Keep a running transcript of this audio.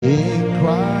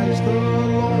Christ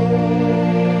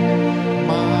alone,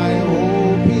 my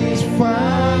hope is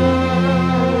found.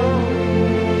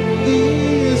 He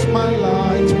is my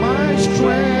light, my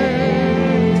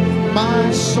strength,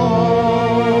 my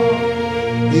song,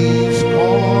 this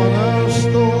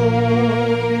cornerstone,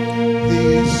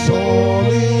 this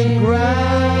solid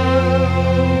ground,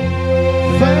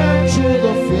 firm through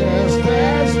the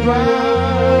fiercest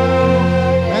drought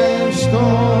and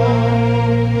storm.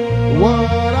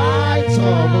 What heights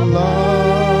of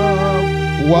love,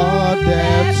 what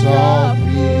depths of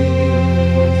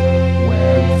peace,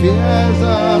 when fears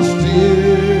are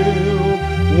still,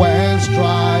 when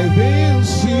striving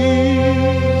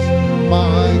cease,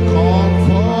 my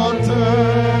comforter,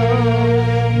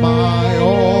 my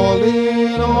all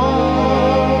in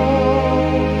all.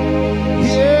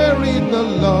 Here in the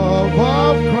love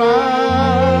of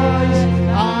Christ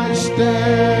I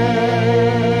stand.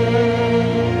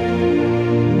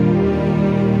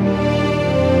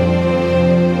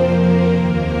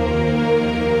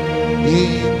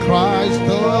 In Christ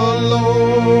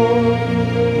alone,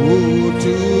 who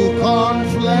took on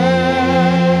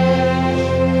flesh,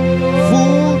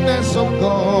 fullness of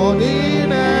God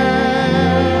in endless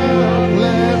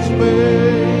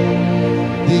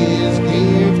babe, this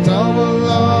gift of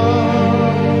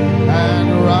love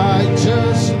and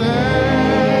righteousness,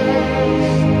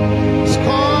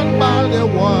 scorned by the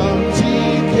ones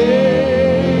he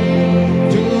came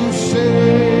to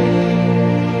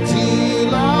save,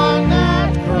 till on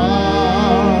that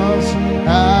cross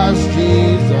as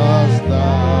Jesus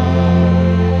died,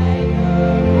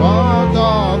 wrath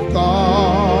of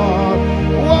God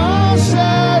was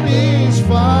satisfied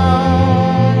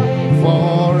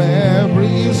for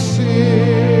every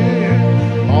sin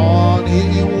on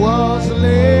him was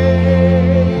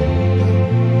laid.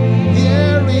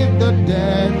 Here in the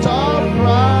death of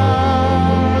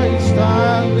Christ I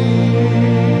live.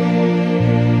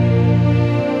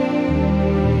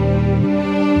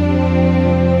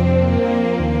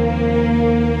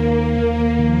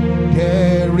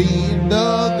 There in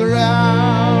the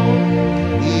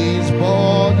ground his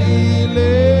body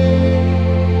lay,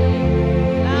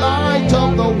 light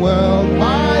of the world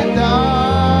by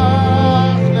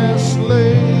darkness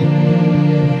slain,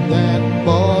 then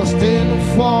bursting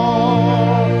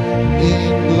forth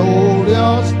in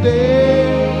glorious day,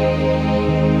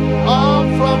 up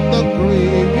from the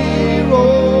grave he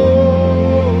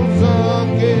rose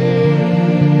again,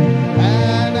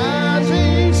 and as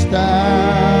he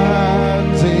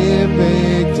stands in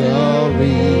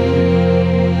victory,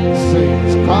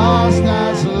 since Christ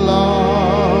has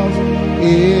lost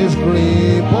his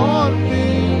grip on me,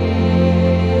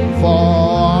 for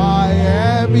I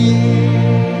am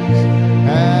his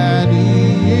and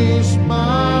he is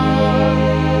mine,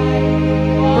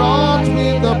 brought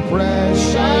with the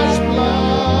precious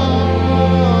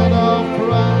blood of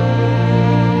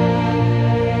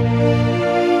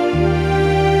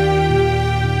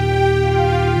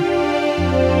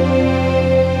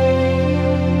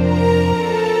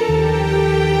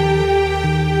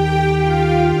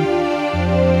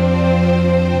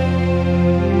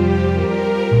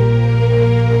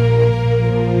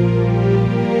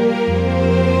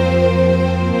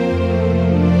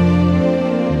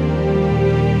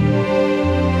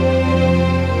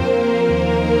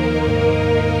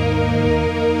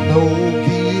no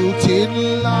guilt in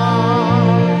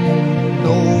life,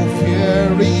 no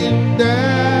fear in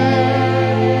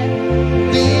death.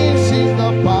 This is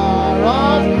the power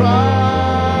of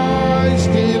Christ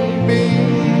in me.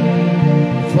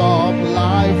 From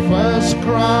life first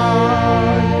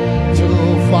cry to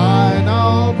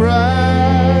final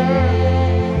breath,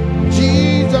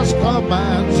 Jesus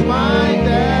commands my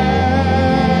destiny.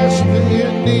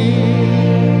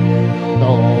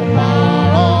 No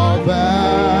power of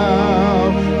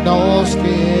hell, no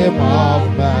scheme of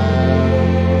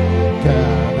man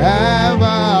can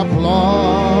ever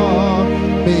pluck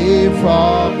me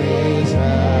from his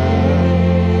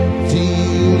hand,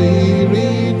 till he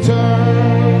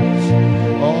returns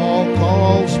or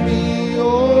calls me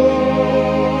home.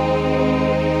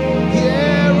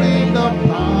 Here in the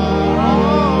power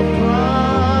of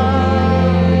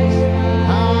Christ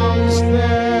I'll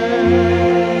stand.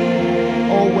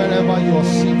 Oh, wherever you are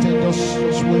seated,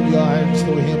 just wave your hands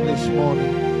to him this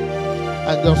morning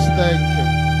and just thank him.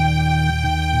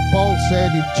 Paul said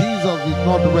if Jesus did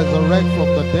not resurrect from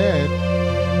the dead,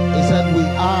 he said we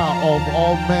are of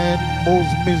all men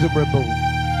most miserable.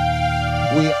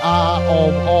 We are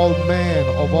of all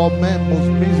men most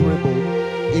miserable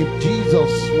if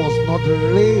Jesus was not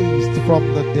raised from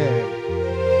the dead.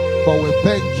 But we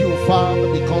thank you, Father,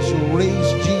 because you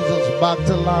raised Jesus back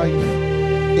to life.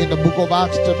 In the book of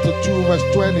Acts chapter 2 verse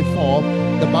 24,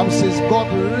 the Bible says God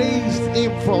raised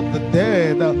him from the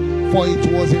dead, for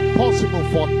it was impossible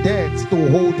for death to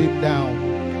hold him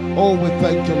down. Oh, we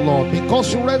thank you, Lord.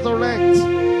 Because you resurrect,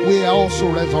 we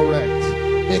also resurrect.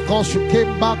 Because you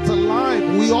came back to life,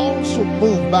 we also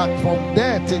move back from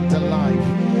death into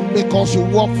life. Because you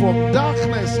walk from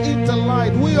darkness into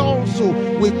light,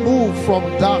 we move from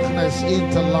darkness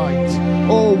into light.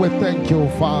 Oh, we thank you,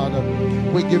 Father.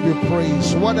 We give you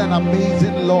praise. What an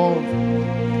amazing love.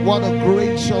 What a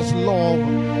gracious love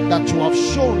that you have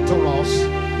shown to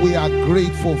us. We are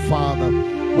grateful, Father.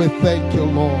 We thank you,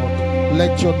 Lord.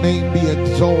 Let your name be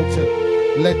exalted.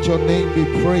 Let your name be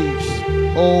praised.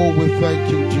 Oh, we thank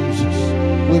you, Jesus.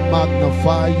 We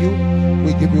magnify you.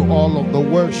 We give you all of the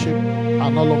worship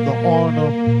and all of the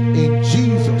honor. In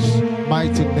Jesus'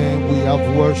 mighty name we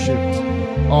have worshipped.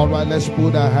 All right, let's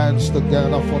put our hands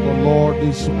together for the Lord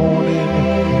this morning.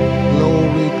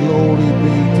 Glory, glory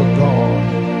be to God.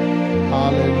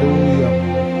 Hallelujah.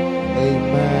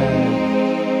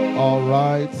 Amen. All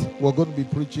right, we're going to be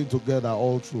preaching together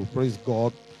all through. Praise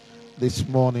God this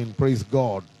morning. Praise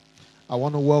God. I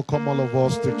want to welcome all of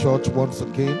us to church once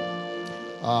again.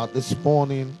 This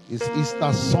morning is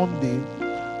Easter Sunday.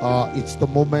 It's the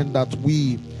moment that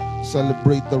we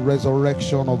celebrate the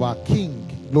resurrection of our King.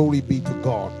 Glory be to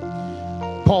God.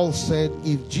 Paul said,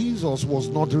 if Jesus was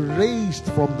not raised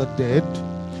from the dead,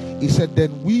 he said,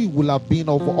 then we will have been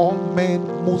of all men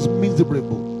most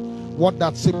miserable. What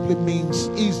that simply means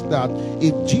is that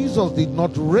if Jesus did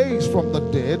not raise from the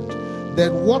dead,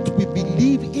 then what we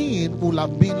believe in will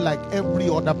have been like every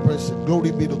other person.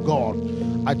 Glory be to God.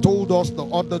 I told us the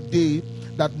other day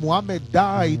that Muhammad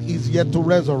died, is yet to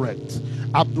resurrect.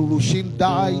 Abdul Rushin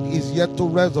died, is yet to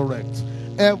resurrect.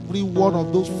 Every one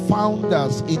of those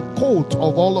founders in quote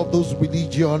of all of those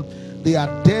religions, they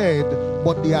are dead,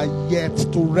 but they are yet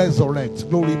to resurrect.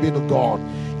 Glory be to God.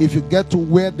 If you get to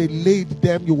where they laid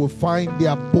them, you will find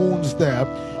their bones there.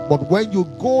 But when you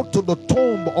go to the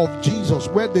tomb of Jesus,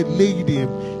 where they laid him,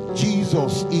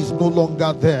 Jesus is no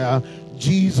longer there.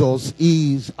 Jesus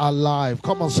is alive.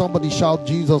 Come on, somebody shout,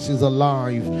 Jesus is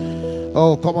alive.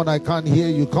 Oh, come on, I can't hear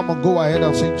you. Come on, go ahead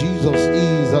and say, Jesus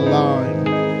is alive.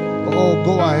 Oh,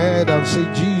 go ahead and say,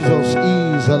 Jesus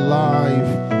is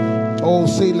alive. Oh,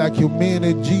 say like you mean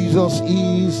it, Jesus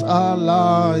is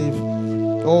alive.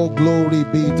 Oh, glory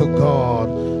be to God.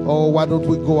 Oh, why don't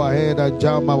we go ahead and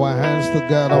jam our hands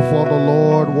together for the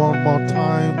Lord one more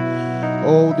time.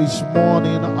 Oh, this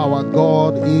morning our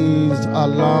God is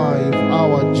alive.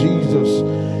 Our Jesus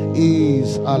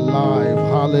is alive.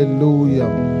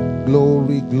 Hallelujah.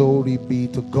 Glory, glory be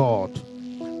to God.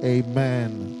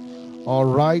 Amen. All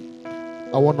right.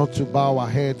 I want us to bow our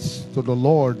heads to the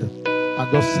Lord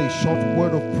and just say a short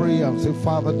word of prayer and say,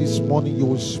 Father, this morning you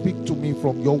will speak to me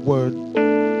from your word.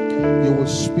 You will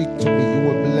speak to me. You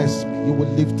will bless me. You will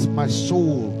lift my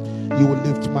soul. You will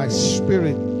lift my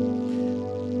spirit.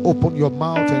 Open your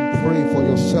mouth and pray for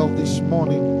yourself this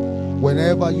morning.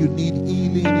 Whenever you need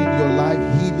healing in your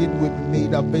life, healing will be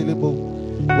made available.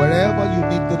 Wherever you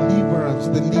need deliverance,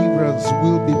 deliverance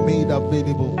will be made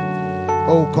available.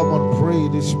 Oh, come on, pray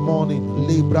this morning.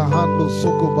 Librahando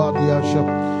sokobadiasha.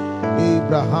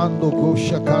 Ibrahando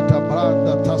koshakata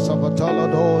branda tasavatala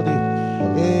dodi.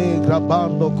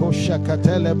 Grabando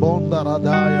koshakatele bonda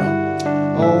radaya.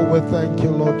 Oh, we thank you,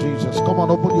 Lord Jesus. Come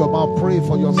on, open your mouth, pray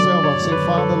for yourself and say,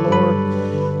 Father,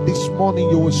 Lord, this morning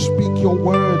you will speak your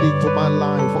word into my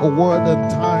life. A word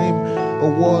of time, a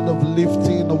word of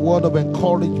lifting, a word of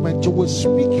encouragement. You will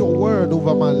speak your word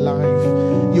over my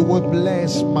life. You will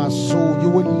bless my soul. You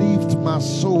will lift my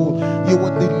soul. You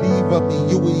will deliver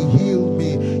me. You will heal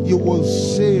me. You will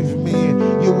save me.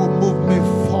 You will move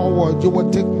me forward. You will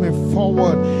take me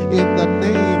forward in the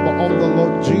name of the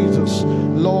Lord Jesus.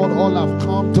 Lord, all I've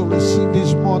come to receive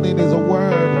this morning is a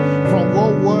word. From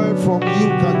what word from you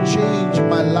can change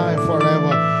my life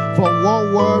forever. From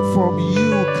what word from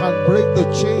you can break the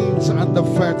chains and the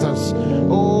fetters.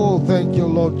 Oh, thank you,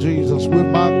 Lord Jesus. We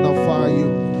magnify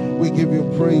you. We give you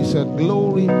praise and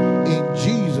glory. In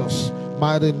Jesus'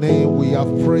 mighty name we have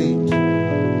prayed.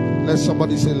 Let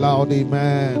somebody say loud,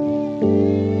 amen.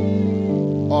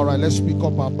 All right, let's pick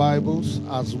up our Bibles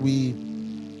as we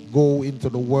go into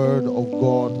the Word of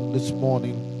God this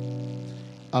morning.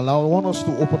 And I want us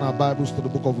to open our Bibles to the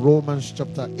book of Romans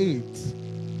chapter 8.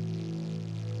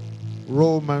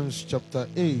 Romans chapter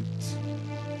 8.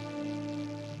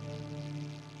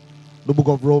 The book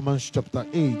of Romans chapter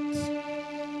 8.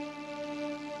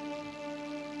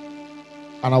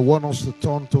 And I want us to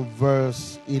turn to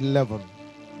verse 11.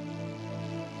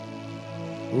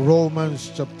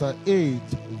 Romans chapter 8,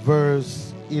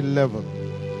 verse 11.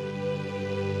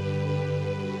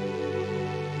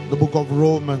 The book of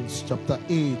Romans chapter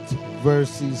 8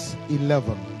 verses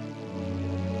 11.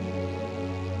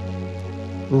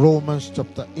 Romans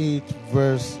chapter 8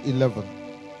 verse 11.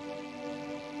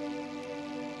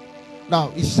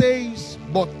 Now it says,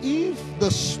 but if the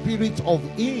spirit of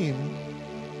him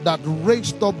that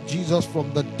raised up Jesus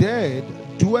from the dead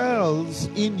dwells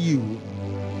in you,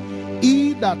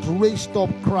 he that raised up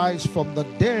Christ from the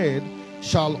dead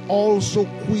shall also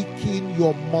quicken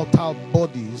your mortal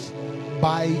bodies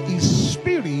by his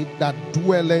spirit that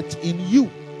dwelleth in you.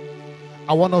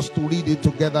 I want us to read it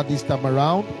together this time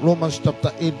around. Romans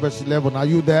chapter 8 verse 11. Are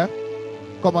you there?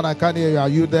 Come on, I can't hear you. Are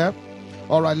you there?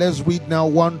 All right, let's read now.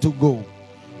 1 to go.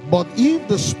 But if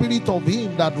the spirit of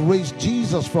him that raised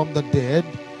Jesus from the dead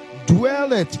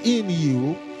dwelleth in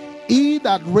you, he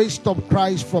that raised up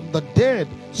Christ from the dead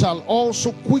shall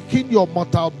also quicken your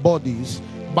mortal bodies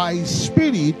by his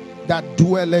spirit that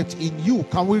dwelleth in you.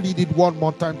 Can we read it one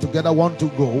more time together? 1 to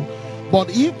go. But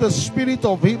if the spirit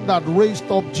of him that raised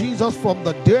up Jesus from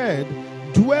the dead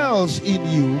dwells in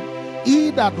you,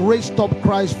 he that raised up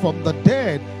Christ from the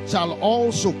dead shall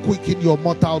also quicken your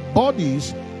mortal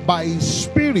bodies by his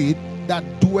spirit that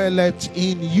dwelleth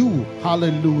in you.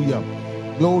 Hallelujah.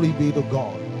 Glory be to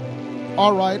God.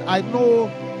 All right, I know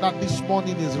that this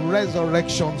morning is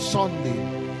Resurrection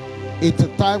Sunday. It's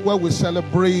a time where we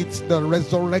celebrate the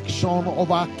resurrection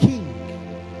of our King.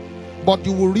 But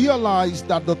you will realize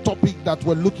that the topic that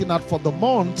we're looking at for the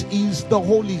month is the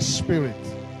Holy Spirit.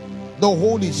 The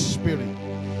Holy Spirit.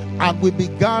 And we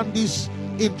began this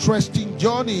interesting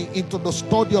journey into the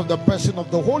study of the person of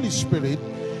the Holy Spirit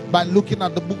by looking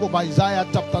at the book of Isaiah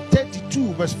chapter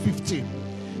 32 verse 15,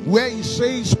 where he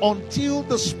says, until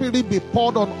the Spirit be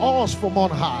poured on us from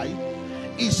on high,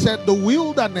 he said the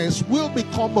wilderness will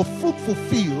become a fruitful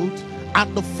field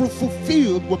and the fruitful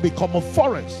field will become a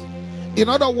forest. In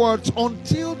other words,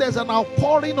 until there's an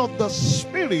outpouring of the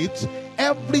Spirit,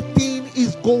 everything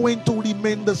is going to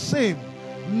remain the same.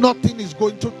 Nothing is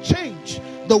going to change.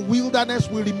 The wilderness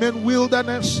will remain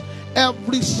wilderness.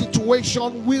 Every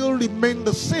situation will remain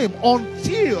the same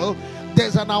until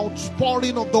there's an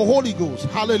outpouring of the Holy Ghost.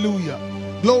 Hallelujah.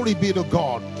 Glory be to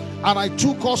God. And I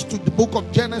took us to the book of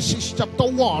Genesis chapter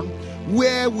 1,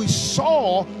 where we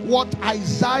saw what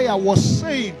Isaiah was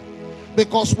saying.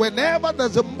 Because whenever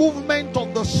there's a movement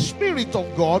of the Spirit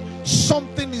of God,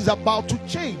 something is about to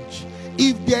change.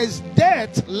 If there's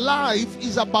death, life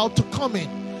is about to come in.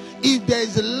 If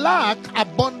there's lack,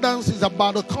 abundance is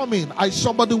about to come in. Is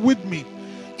somebody with me?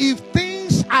 If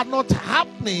things are not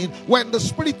happening, when the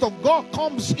Spirit of God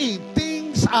comes in,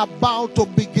 things are about to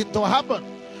begin to happen.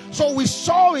 So we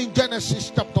saw in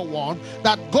Genesis chapter 1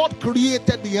 that God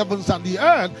created the heavens and the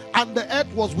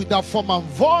earth was without form and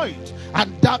void,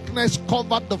 and darkness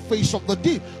covered the face of the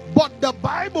deep. But the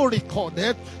Bible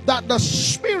recorded that the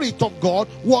Spirit of God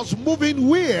was moving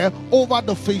where? Over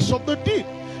the face of the deep.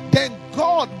 Then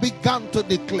God began to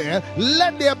declare,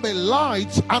 let there be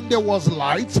light, and there was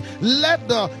light. Let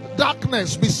the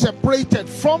darkness be separated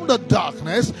from the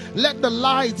darkness. Let the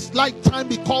light time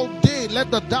be called day.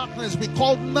 Let the darkness be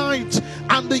called night.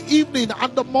 And the evening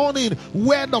and the morning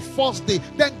were the first day.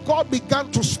 Then God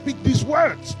began to speak these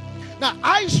words. Now,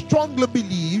 I strongly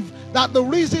believe that the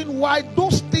reason why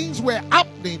those things were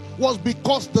happening was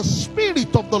because the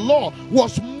Spirit of the Lord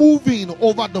was moving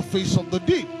over the face of the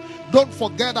deep. Don't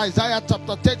forget Isaiah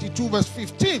chapter 32 verse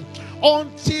 15.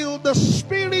 Until the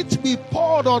Spirit be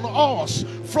poured on us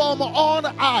from on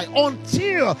high,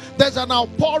 until there's an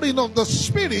outpouring of the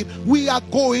Spirit, we are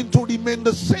going to remain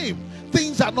the same.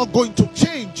 Things are not going to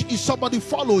change. Is somebody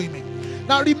following me?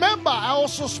 Now remember, I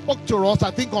also spoke to us,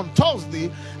 I think on Thursday,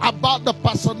 about the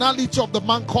personality of the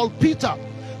man called Peter.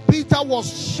 Peter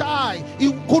was shy.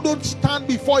 He couldn't stand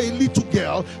before a little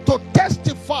girl to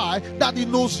testify that he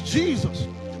knows Jesus.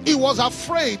 He was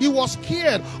afraid. He was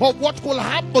scared of what could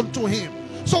happen to him.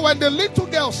 So when the little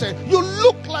girl said, you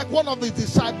look like one of his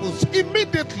disciples,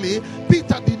 immediately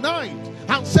Peter denied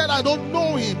and said, I don't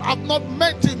know him. I've not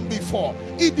met him before.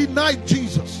 He denied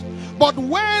Jesus. But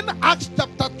when Acts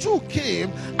chapter 2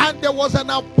 came and there was an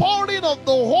outpouring of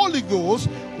the Holy Ghost,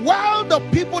 while the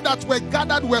people that were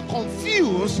gathered were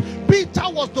confused, Peter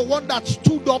was the one that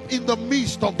stood up in the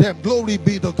midst of them. Glory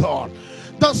be to God.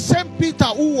 The same Peter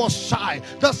who was shy,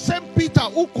 the same Peter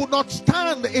who could not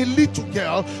stand a little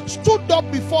girl, stood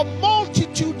up before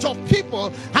multitudes of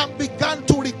people and began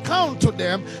to recount to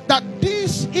them that this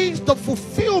this is the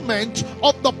fulfillment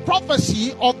of the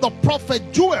prophecy of the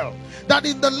prophet Joel, that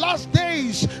in the last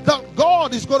days that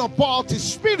God is going to pour out his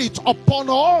spirit upon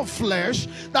all flesh,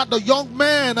 that the young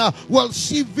man will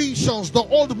see visions, the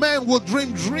old man will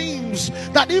dream dreams,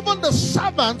 that even the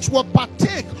servants will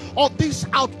partake of this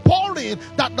outpouring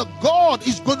that the God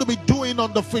is going to be doing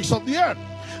on the face of the earth.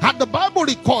 And the Bible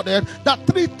recorded that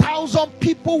 3,000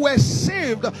 people were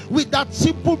saved with that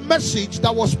simple message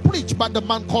that was preached by the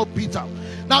man called Peter.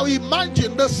 Now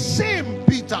imagine the same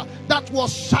Peter that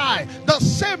was shy, the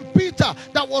same Peter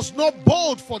that was not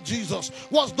bold for Jesus,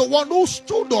 was the one who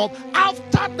stood up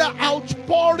after the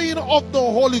outpouring of the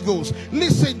Holy Ghost.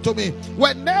 Listen to me.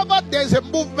 Whenever there's a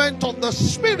movement of the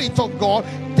Spirit of God,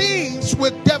 things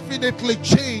will definitely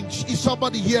change. Is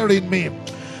somebody hearing me?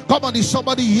 Come on, is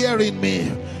somebody hearing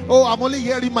me? Oh, I'm only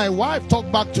hearing my wife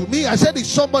talk back to me. I said, is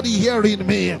somebody hearing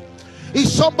me?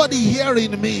 Is somebody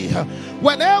hearing me?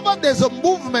 Whenever there's a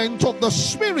movement of the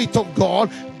Spirit of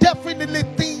God, definitely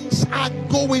things are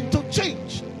going to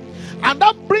change. And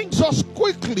that brings us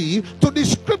quickly to the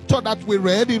scripture that we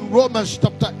read in Romans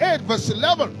chapter 8 verse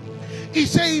 11. It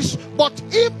says, but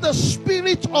if the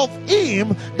spirit of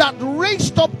him that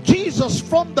raised up Jesus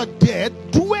from the dead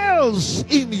dwells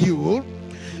in you,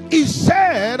 he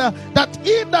said that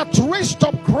he that raised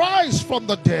up Christ from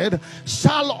the dead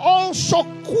shall also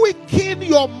quicken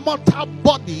your mortal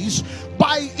bodies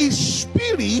by his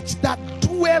spirit that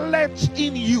dwelleth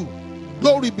in you.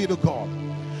 Glory be to God.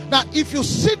 Now, if you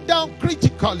sit down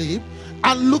critically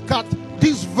and look at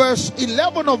this verse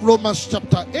 11 of Romans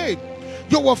chapter 8,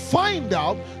 you will find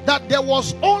out that there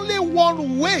was only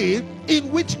one way in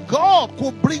which God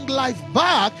could bring life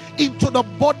back into the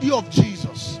body of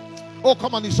Jesus. Oh,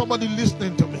 come on, is somebody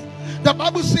listening to me? The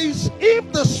Bible says,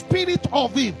 if the spirit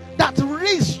of him that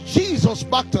raised Jesus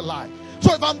back to life.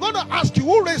 So if I'm going to ask you,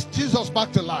 who raised Jesus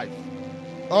back to life?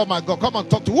 Oh my God, come on,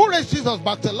 talk to who raised Jesus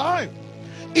back to life?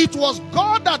 It was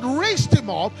God that raised him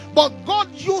up, but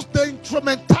God used the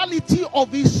instrumentality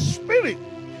of his spirit.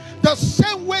 The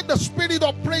same way the spirit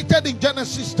operated in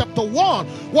Genesis chapter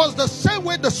 1 was the same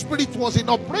way the spirit was in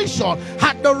operation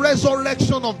at the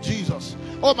resurrection of Jesus.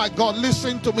 Oh my God,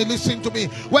 listen to me, listen to me.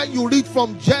 When you read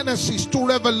from Genesis to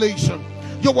Revelation,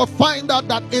 you will find out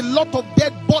that a lot of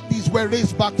dead bodies were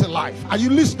raised back to life. Are you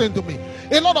listening to me?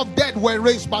 A lot of dead were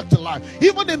raised back to life.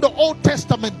 Even in the Old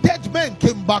Testament, dead men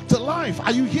came back to life.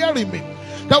 Are you hearing me?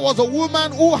 There was a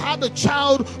woman who had a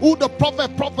child who the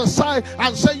prophet prophesied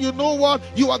and said, you know what?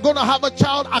 You are going to have a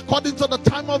child according to the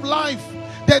time of life.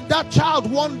 Then that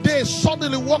child one day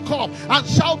suddenly woke up and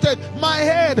shouted, my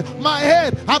head, my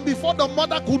head. And before the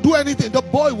mother could do anything, the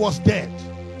boy was dead.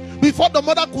 Before the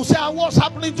mother could say, what's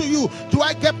happening to you? Do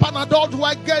I get Panadol? Do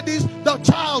I get this? The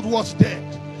child was dead.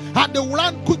 And they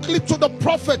ran quickly to the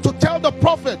prophet to tell the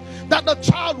prophet that the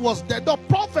child was dead. The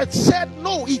prophet said,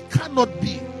 no, it cannot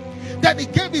be. Then he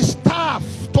gave his staff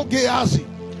to Gehazi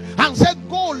and said,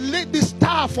 go lay the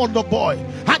staff on the boy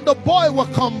and the boy will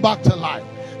come back to life.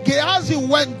 Gehazi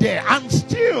went there and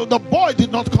still the boy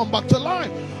did not come back to life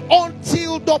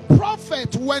until the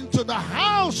prophet went to the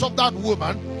house of that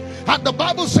woman. And the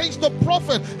Bible says the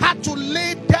prophet had to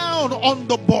lay down on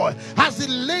the boy. As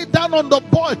he lay down on the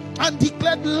boy and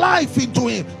declared life into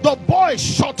him, the boy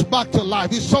shot back to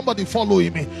life. Is somebody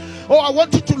following me? Oh, I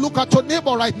want you to look at your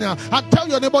neighbor right now and tell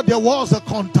your neighbor there was a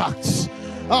contact.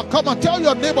 Come on, tell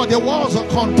your neighbor there was a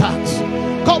contact.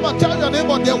 Come on, tell your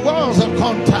neighbor there was a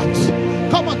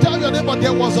contact. Come on, tell your neighbor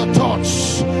there was a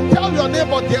touch. Tell your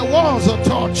neighbor there was a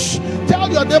touch. Tell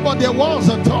your neighbor there was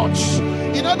a touch.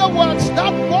 In other words,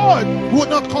 that boy will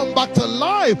not come back to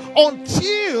life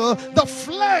until the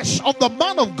flesh of the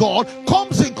man of God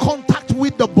comes in contact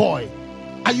with the boy.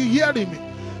 Are you hearing me?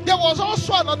 There was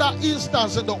also another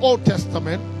instance in the Old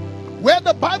Testament where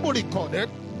the Bible recorded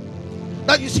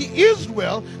that you see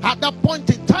Israel at that point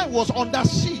in time was under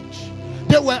siege.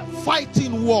 They were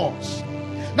fighting wars.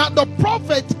 Now the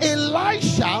prophet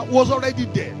Elisha was already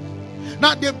dead.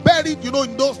 Now they buried,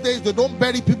 in those days they don't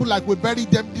bury people like we bury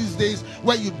them these days,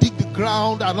 where you dig the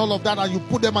ground and all of that and you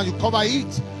put them and you cover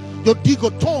it. You dig a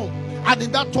tomb and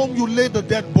in that tomb you lay the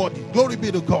dead body. Glory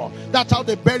be to God. That's how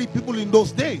they bury people in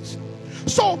those days.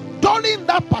 So during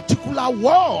that particular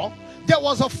war, there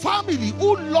was a family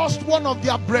who lost one of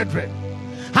their brethren.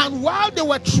 And while they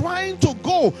were trying to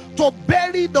go to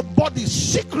bury the body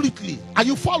secretly, are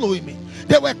you following me?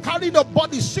 They were carrying the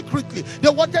body secretly. They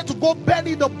wanted to go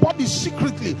bury the body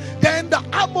secretly. Then the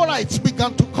Amorites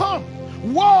began to come.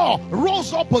 War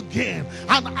rose up again.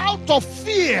 And out of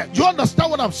fear, do you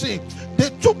understand what I'm saying? They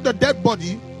took the dead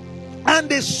body and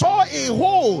they saw a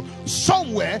hole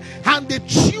somewhere and they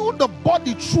chewed the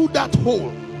body through that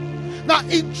hole. Now,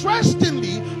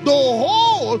 interestingly, the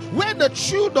hole where they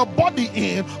threw the body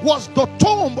in was the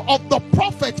tomb of the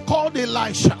prophet called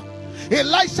Elisha.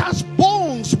 Elisha's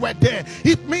bones were there.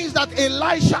 It means that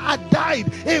Elisha had died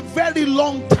a very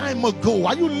long time ago.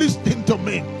 Are you listening to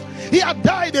me? He had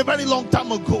died a very long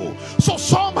time ago. So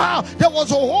somehow there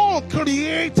was a hole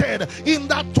created in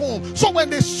that tomb. So when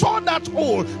they saw that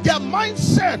hole, their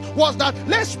mindset was that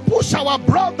let's push our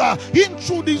brother in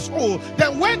through this hole.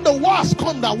 Then when the wars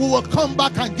come down, we will come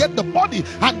back and get the body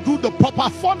and do the proper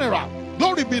funeral.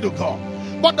 Glory be to God.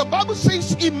 But the Bible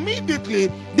says immediately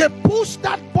they pushed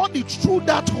that body through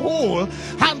that hole,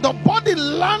 and the body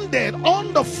landed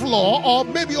on the floor, or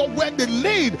maybe when they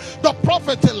laid the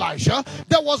prophet Elisha,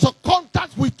 there was a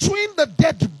contact between the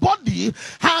dead body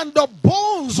and the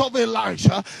bones of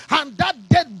Elisha, and that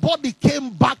dead body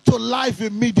came back to life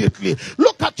immediately.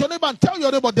 Look at your neighbor and tell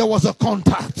your neighbor there was a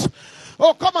contact.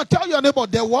 Oh, come and tell your neighbor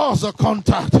there was a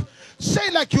contact.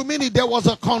 Say like you mean it, there was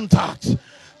a contact.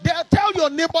 Tell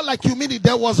your neighbor like you mean it,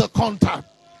 there was a contact.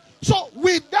 So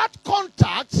with that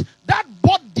contact, that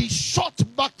body shot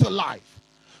back to life.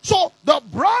 So the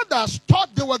brothers thought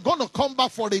they were going to come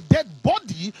back for a dead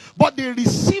body, but they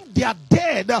received their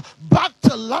dead back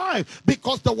to life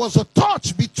because there was a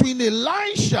touch between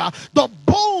Elisha, the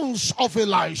bones of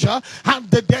Elisha, and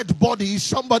the dead body. Is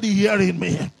somebody hearing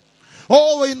me?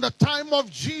 Oh, in the time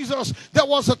of Jesus, there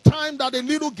was a time that a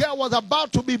little girl was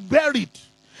about to be buried.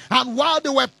 And while they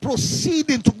were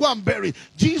proceeding to go and bury,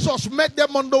 Jesus met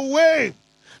them on the way.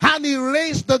 And he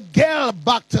raised the girl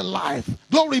back to life.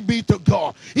 Glory be to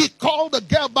God. He called the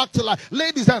girl back to life.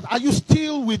 Ladies, are you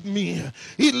still with me?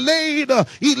 He laid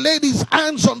his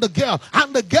hands on the girl,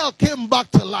 and the girl came back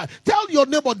to life. Tell your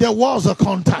neighbor there was a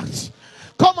contact.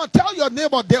 Come and tell your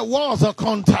neighbor there was a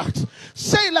contact.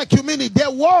 Say like you mean it,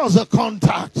 there was a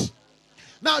contact.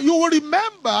 Now, you will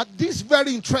remember this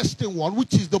very interesting one,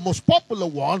 which is the most popular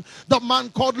one, the man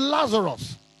called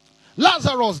Lazarus.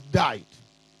 Lazarus died.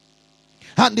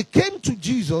 And they came to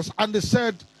Jesus and they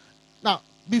said, now,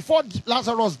 before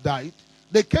Lazarus died,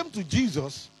 they came to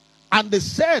Jesus and they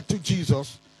said to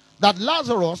Jesus that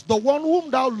Lazarus, the one whom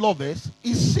thou lovest,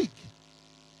 is sick.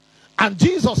 And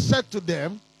Jesus said to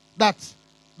them that,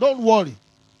 don't worry,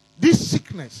 this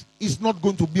sickness is not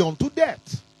going to be unto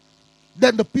death.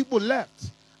 Then the people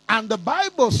left. And the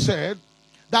Bible said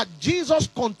that Jesus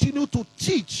continued to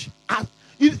teach.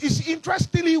 It's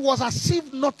interestingly, it was as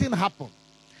if nothing happened.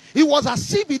 It was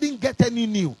as if he didn't get any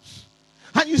news.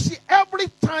 And you see, every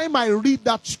time I read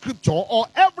that scripture, or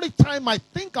every time I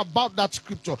think about that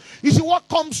scripture, you see, what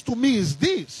comes to me is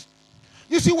this.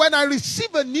 You see, when I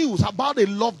receive a news about a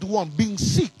loved one being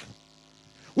sick,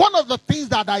 one of the things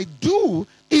that I do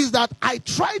is that I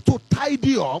try to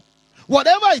tidy up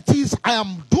whatever it is I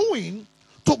am doing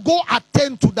to go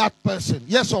attend to that person.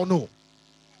 Yes or no?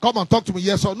 Come and talk to me.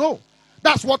 Yes or no?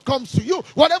 That's what comes to you.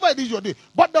 Whatever it is you're doing.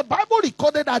 But the Bible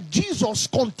recorded that Jesus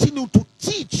continued to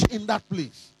teach in that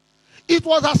place. It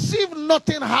was as if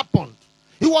nothing happened.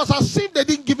 It was as if they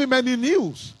didn't give him any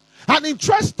news. And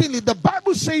interestingly, the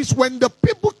Bible says when the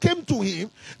people came to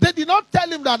him, they did not tell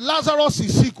him that Lazarus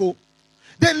is sick.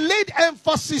 They laid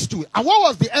emphasis to it. And what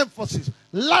was the emphasis?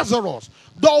 Lazarus,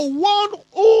 the one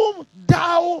whom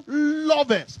thou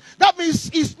lovest. That means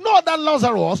it's not that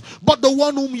Lazarus, but the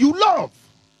one whom you love.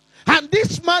 And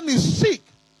this man is sick.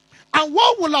 And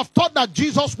one would have thought that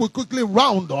Jesus would quickly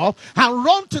round up and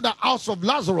run to the house of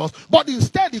Lazarus, but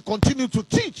instead he continued to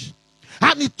teach.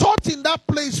 And he taught in that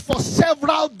place for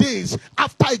several days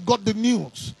after he got the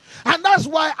news. And that's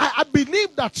why I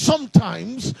believe that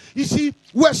sometimes, you see,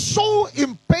 we're so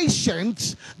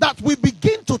impatient that we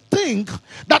begin to think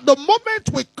that the moment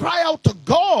we cry out to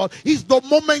God is the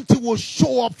moment he will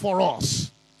show up for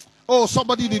us. Oh,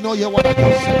 somebody did not hear what I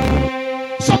just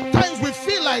said. Sometimes we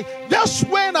feel like that's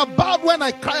when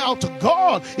I cry out to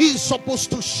God, he is supposed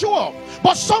to show up.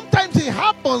 But sometimes it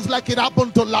happens like it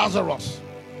happened to Lazarus.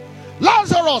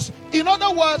 Lazarus, in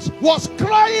other words, was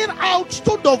crying out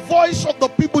to the voice of the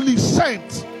people he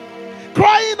sent.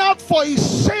 Crying out for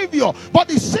his Savior.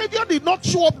 But his Savior did not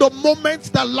show up the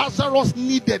moment that Lazarus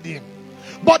needed him.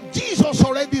 But Jesus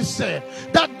already said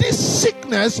that this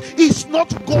sickness is not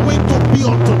going to be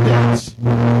unto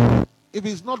death. If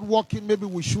it's not working, maybe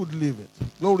we should leave it.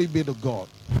 Glory be to God.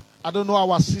 I don't know,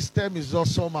 our system is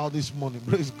just somehow this morning.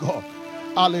 Praise God.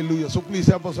 Hallelujah. So please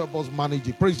help us manage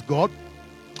it. Praise God.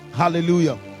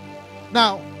 Hallelujah.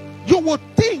 Now, you would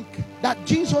think that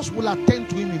Jesus will attend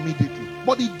to him immediately,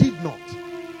 but he did not.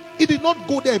 He did not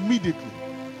go there immediately.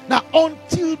 Now,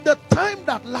 until the time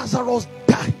that Lazarus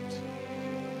died,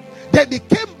 then they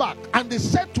came back and they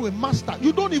said to him, Master,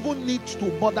 you don't even need to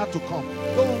bother to come.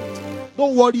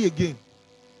 Don't worry again.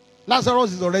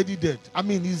 Lazarus is already dead. I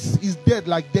mean, he's dead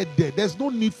like dead. There's no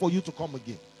need for you to come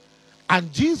again.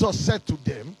 And Jesus said to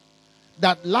them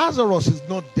that Lazarus is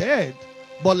not dead,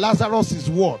 but Lazarus is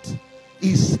what?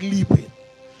 Is sleeping.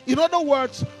 In other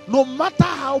words, no matter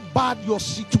how bad your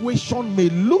situation may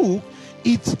look,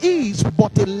 it is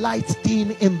but a light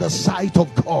thing in the sight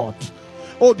of God.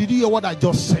 Oh, did you hear what I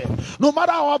just said? No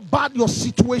matter how bad your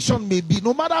situation may be,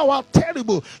 no matter how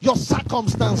terrible your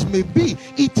circumstance may be,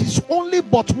 it is only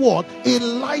but what? A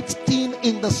light thing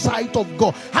in the sight of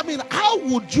God. I mean, how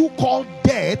would you call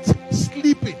death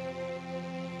sleeping?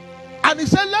 And he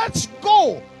said, let's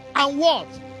go and what?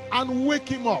 And wake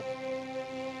him up.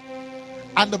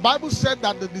 And the Bible said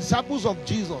that the disciples of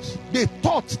Jesus, they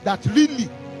thought that truly,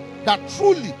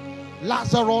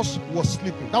 Lazarus was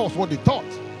sleeping. That was what they thought.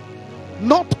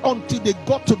 Not until they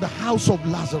got to the house of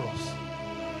Lazarus.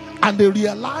 And they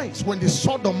realized when they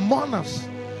saw the mourners,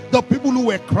 the people who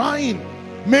were crying.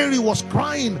 Mary was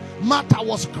crying. Martha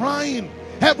was crying.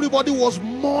 Everybody was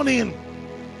mourning.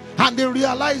 And they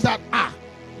realized that,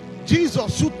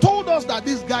 Jesus, you told us that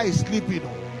this guy is sleeping.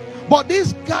 But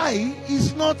this guy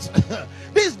is not,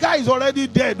 this guy is already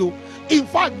dead. In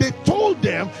fact, they told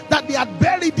them that they had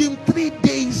buried him 3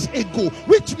 days ago,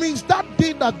 which means that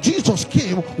day that Jesus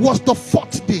came was the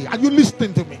 4th day. Are you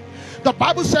listening to me? The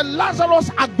Bible said Lazarus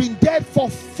had been dead for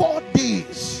 4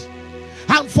 days.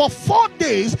 And for 4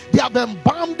 days, they have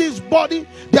embalmed his body,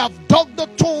 they have dug the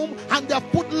tomb, and they have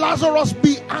put Lazarus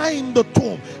behind the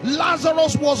tomb.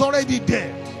 Lazarus was already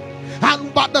dead.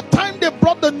 And by the time they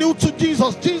brought the news to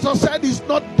Jesus, Jesus said he's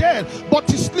not dead, but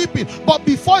he's sleeping. But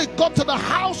before he got to the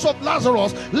house of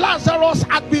Lazarus, Lazarus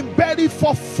had been buried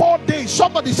for 4 days.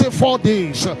 Somebody say 4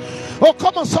 days. Oh,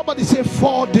 come on, somebody say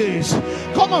 4 days.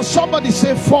 Come on, somebody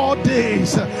say 4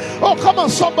 days. Oh, come on,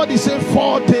 somebody say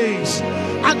 4 days.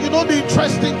 And you know the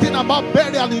interesting thing about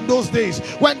burial in those days,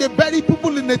 when they bury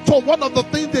people in a tomb, one of the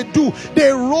things they do,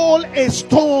 they roll a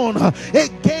stone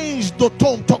against the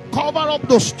tomb to cover up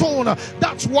the stone.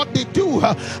 That's what they do.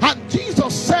 And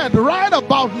Jesus said, right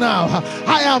about now,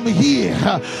 I am here.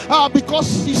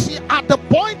 Because you see, at the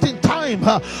point in time,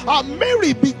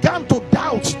 Mary began to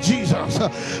doubt Jesus.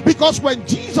 Because when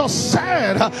Jesus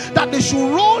said that they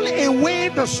should roll away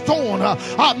the stone,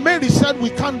 Mary said,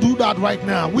 we can't do that right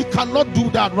now. We cannot do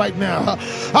that right now.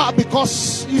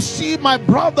 Because you see, my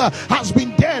brother has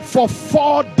been dead for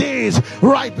 4 days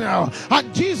right now.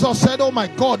 And Jesus said, oh my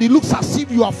God, it looks as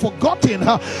if you have forgotten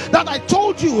that I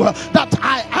told you that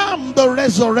I am the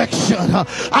resurrection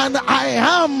and I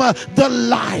am the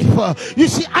life. You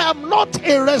see, I am not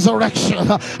a resurrection.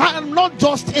 I am not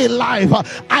just a life.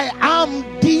 I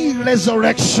am the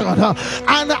resurrection and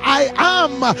I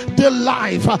am the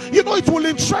life. You know, it will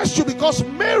interest you because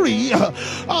Mary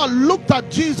looked at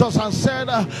Jesus and said,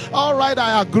 all right,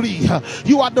 I agree.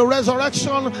 You are the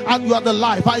resurrection and you are the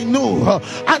life. I know.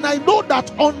 And I know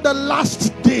that on the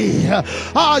last day,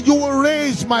 you will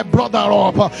raise my brother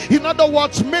up. In other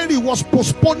words, Mary was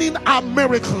postponing a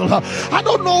miracle. I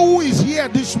don't know who is here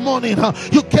this morning.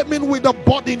 You came in with a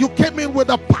burden. You came in with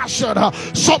a passion.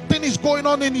 Something is going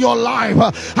on in your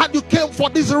life. And you came for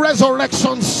this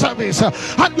resurrection service.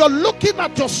 And you're looking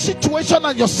at your situation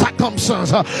and your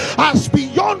circumstance as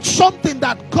beyond something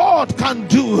that God can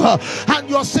do. And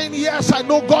you're saying, yes, I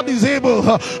know God is able.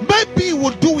 Maybe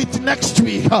we'll do it next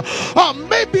week.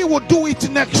 Maybe we'll do it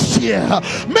next year.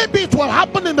 Maybe it will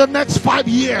happen in the next 5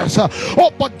 years.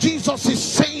 Oh, but Jesus is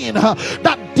saying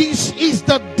that this is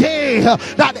the day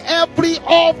that every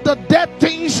of the dead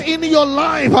things in your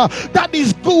life that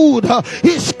is good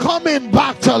is coming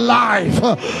back to life.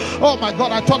 Oh my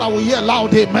God, I thought I would hear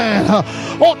loud amen.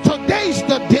 Oh, today is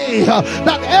the day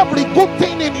that every good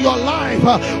thing in your life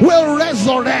will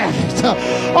resurrect.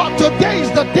 Oh, today is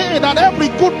the day that every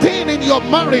good thing in your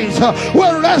marriage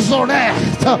will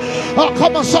resurrect. Oh,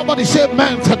 come on, somebody say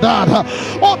amen to that.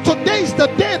 Oh, today is the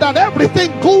day that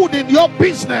everything good in your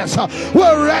business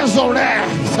will resurrect.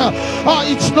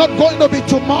 It's not going to be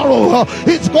tomorrow.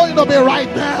 It's going to be right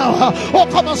now. Oh,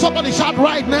 come on, somebody shout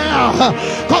right now.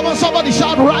 Come on, somebody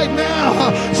shout right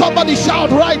now. Somebody shout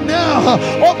right now.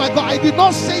 Oh my God, I did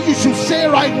not say you should say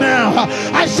right now.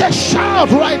 I said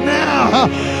shout right now.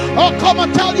 Oh, come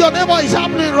on, tell your neighbor it's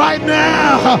happening right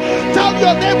now. Tell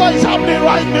your neighbor it's happening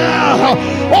right now.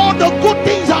 All the good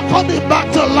things are coming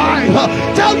back to life.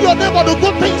 Tell your neighbor the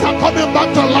good things are coming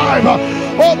back to life.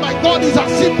 Oh my God, it's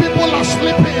as if people are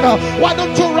sleeping. Why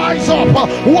don't you rise up,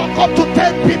 walk up to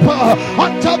 10 people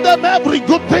and tell them every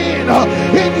good thing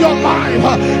in your life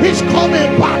is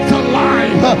coming back to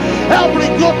life.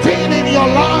 Every good thing in your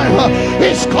life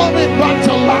is coming back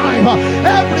to life.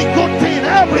 Every good thing,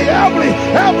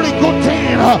 every good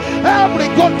thing, every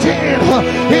good thing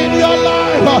in your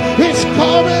life is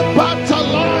coming back to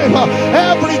life.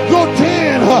 Every good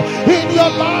thing in your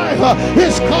life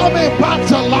is coming back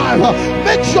to life.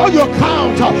 Make sure you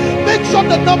count. Make sure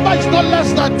the number is not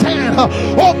less than 10.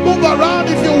 Or move around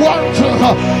if you want to.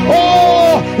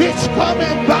 Oh, it's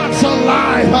coming back to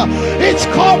life. It's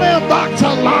coming back to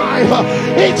life.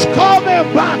 It's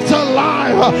coming back to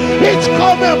life. It's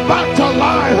coming back to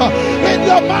life. In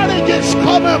your marriage, it's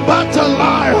coming back to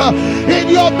life. In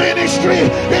your ministry,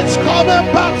 it's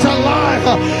coming back to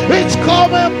life. It's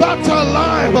coming back to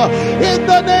life. In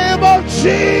the name of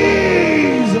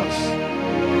Jesus.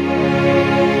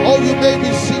 Oh, you may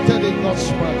be seated in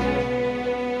God's presence.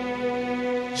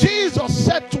 Jesus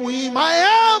said to him, I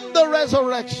am the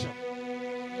resurrection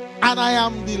and I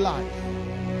am the life.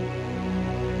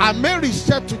 And Mary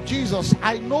said to Jesus,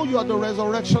 I know you are the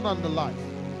resurrection and the life.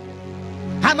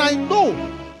 And I know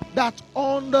that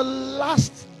on the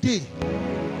last day,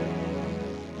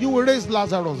 you will raise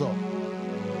Lazarus up.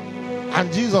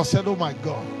 And Jesus said, oh my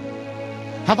God,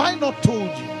 have I not told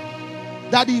you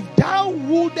that if thou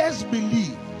wouldest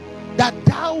believe, that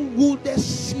thou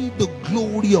wouldest see the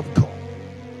glory of God?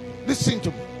 Listen to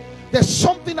me. There's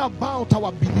something about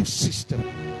our belief system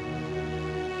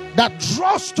that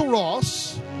draws to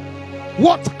us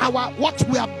what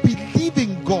we are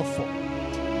believing God for.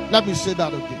 Let me say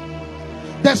that again.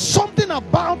 There's something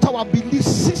about our belief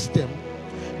system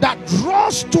that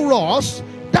draws to us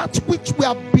that which we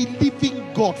are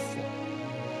believing God for.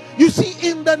 You see,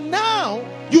 in the now,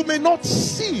 you may not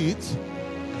see it,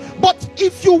 but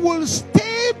if you will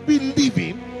stay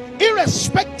believing,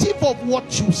 irrespective of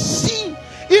what you see,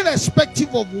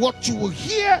 irrespective of what you will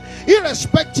hear,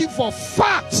 irrespective of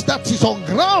facts that is on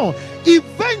ground,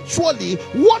 eventually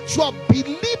what you are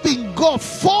believing God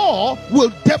for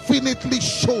will definitely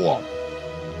show up.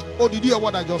 Oh, did you hear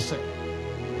what I just said?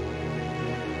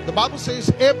 The Bible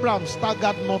says Abraham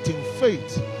staggered not in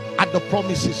faith at the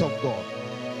promises of God.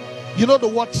 You know the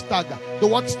word stagger. The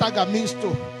word stagger means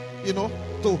you're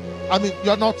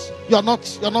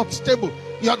not stable.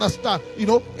 You understand? You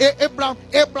know,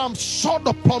 Abraham saw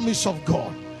the promise of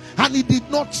God and he did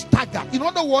not stagger. In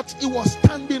other words, he was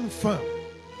standing firm.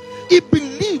 He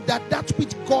believed that that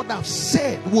which God has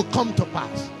said will come to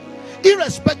pass,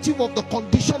 irrespective of the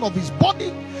condition of his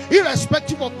body,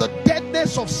 irrespective of the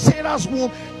deadness of Sarah's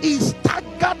womb. He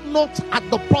staggered not at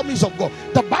the promise of God.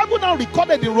 The Bible now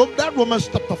recorded in Romans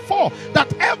chapter 4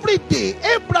 that every day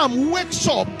Abraham wakes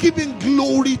up giving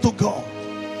glory to God.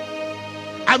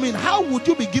 I mean, how would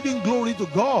you be giving glory to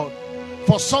God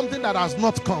for something that has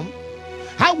not come?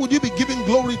 How would you be giving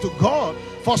glory to God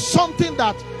for something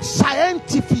that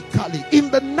scientifically, in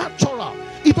the natural,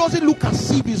 it doesn't look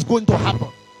as if it's going to happen?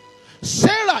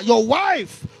 Sarah, your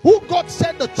wife, who God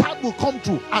said the child will come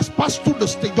through, has passed through the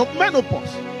stage of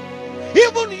menopause.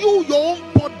 Even you, your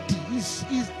own body is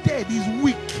dead, is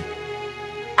weak.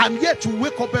 And yet you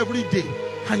wake up every day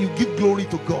and you give glory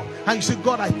to God. And you say,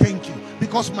 God, I thank you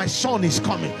because my son is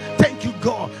coming. Thank you,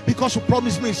 God, because you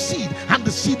promised me a seed and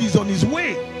the seed is on his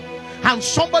way. And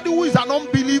somebody who is an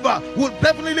unbeliever will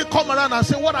definitely come around and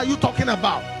say, what are you talking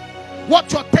about?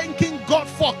 What you're thanking God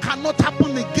for cannot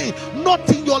happen again. Not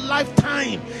in your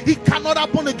lifetime. It cannot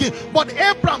happen again. But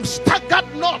Abraham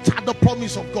staggered not at the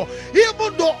promise of God.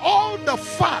 Even though all the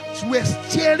facts were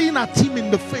staring at him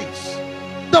in the face.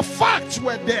 The facts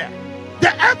were there.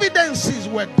 The evidences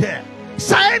were there.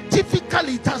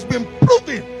 Scientifically, it has been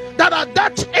proven that at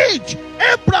that age,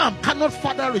 Abraham cannot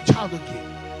father a child again.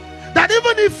 That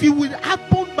even if it will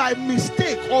happen by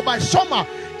mistake or by somehow,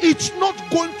 it's not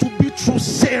going to be through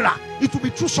Sarah. It will be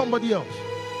through somebody else.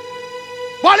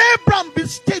 But Abraham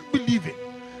stayed believing.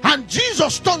 And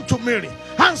Jesus turned to Mary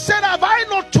and said, have I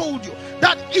not told you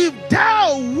that if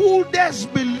thou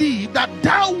wouldest believe, that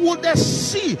thou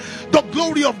wouldest see the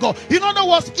glory of God? In other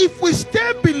words, if we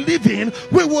stay believing,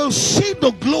 we will see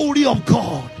the glory of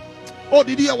God. Oh,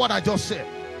 did you hear what I just said?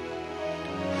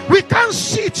 We can't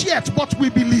see it yet, but we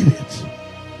believe it.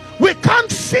 We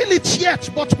can't feel it yet,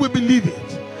 but we believe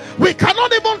it. We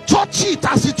cannot even touch it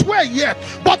as it were yet,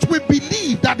 but we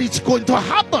believe that it's going to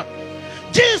happen.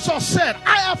 Jesus said,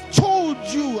 I have told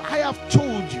you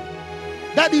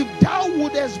that if thou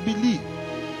wouldest believe,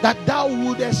 that thou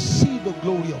wouldest see the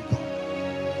glory of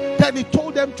God. Then he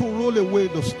told them to roll away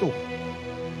the stone.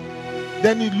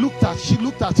 Then she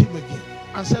looked at him again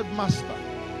and said, Master,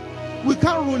 we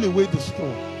can't roll away the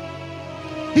stone.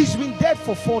 He's been dead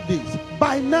for 4 days.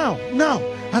 By now,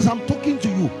 as I'm talking to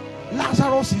you,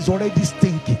 Lazarus is already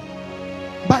stinking.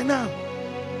 By now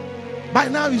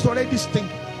he's already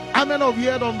stinking. How many of you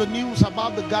heard on the news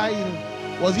about the guy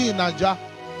was he in Niger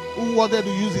who wanted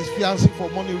to use his fiancée for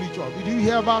money ritual. Did you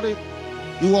hear about it?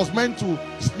 He was meant to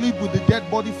sleep with the dead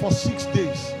body for 6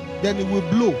 days. Then he will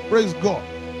blow. Praise God.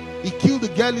 He killed the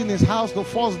girl in his house the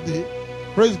first day.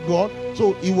 Praise God.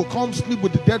 So he will come sleep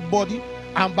with the dead body.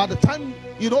 And by the time,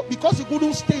 because he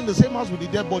couldn't stay in the same house with the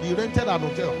dead body, he rented an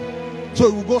hotel. So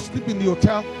he will go sleep in the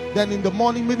hotel. Then in the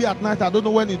morning, maybe at night, I don't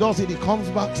know when he does it, he comes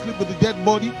back, sleep with the dead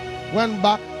body, went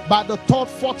back. By the third,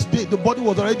 fourth day, the body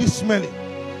was already smelling.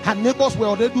 Her neighbors were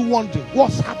already wondering,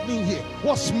 what's happening here?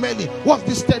 What's smelling? What's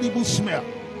this terrible smell?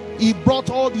 He brought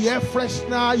all the air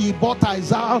freshener. He bought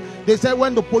Izal. They said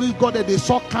when the police got there, they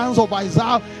saw cans of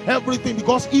Izal, everything,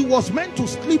 because he was meant to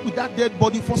sleep with that dead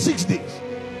body for 6 days.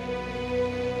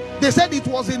 They said it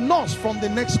was a nurse from the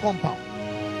next compound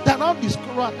that now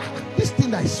discovered this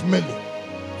thing that is smelling.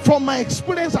 From my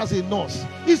experience as a nurse,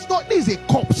 it's not this is a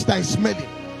corpse that is smelling.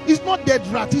 It's not dead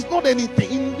rat. It's not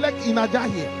anything like in Aja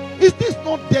here. Is this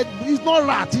not dead? It's not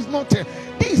rat. It's not.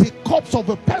 This is a corpse of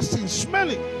a person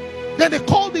smelling. Then they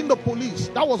called in the police.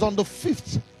 That was on the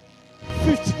fifth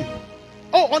day.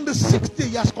 Oh, on the 6th day,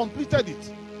 he has completed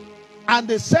it. And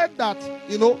they said that,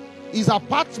 his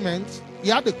apartment, he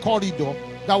had a corridor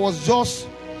that was just,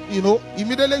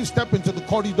 immediately you step into the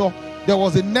corridor, there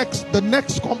was the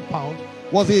next compound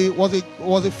was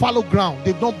a fallow ground.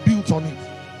 They've not built on it,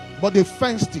 but they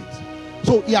fenced it.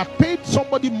 So he had paid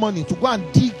somebody money to go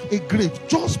and dig a grave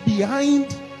just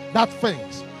behind that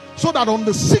fence, so that on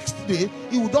the 6th day,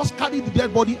 he would just carry the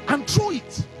dead body and throw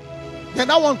it. Then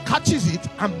that one catches it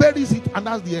and buries it, and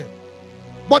that's the end.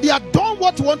 But he had done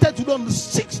what he wanted to do on the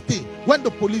 6th day when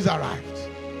the police arrived.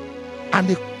 And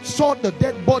they saw the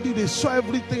dead body, they saw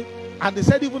everything. And they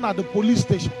said even at the police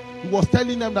station, he was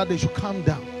telling them that they should calm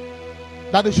down.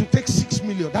 That they should take 6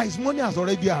 million. That his money has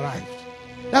already arrived.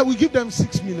 That we give them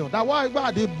 6 million. That why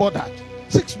are they bothered?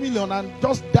 6 million and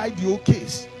just died the whole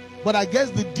case. But I guess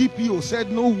the DPO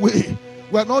said, no way.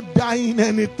 We're not dying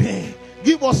anything.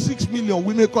 Give us 6 million.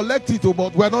 We may collect it,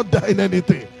 but we're not dying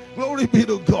anything. Glory be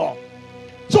to God.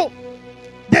 So,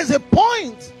 there's a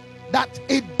point that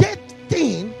a dead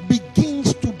thing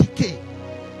begins to decay.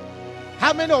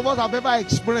 How many of us have ever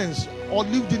experienced or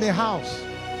lived in a house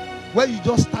where you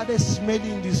just started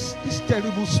smelling this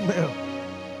terrible smell?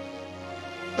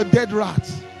 A dead rat.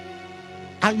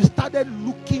 And you started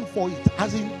looking for it.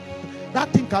 As in, that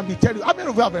thing can be terrible. How many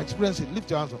of you have experienced it? Lift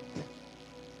your hands up.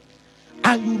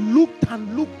 And you looked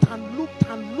and looked and looked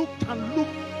and looked and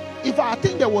looked. If I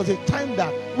think there was a time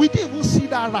that we didn't even see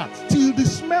that rat till the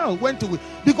smell went away.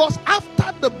 Because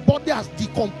after the body has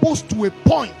decomposed to a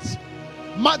point,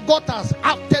 maggot has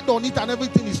acted on it and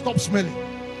everything, it stopped smelling.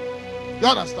 You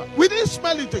understand? We didn't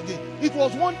smell it again. It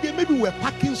was one day, maybe we were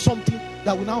packing something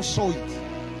that we now saw it.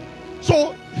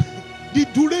 So, the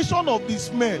duration of the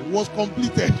smell was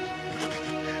completed.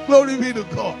 Glory be to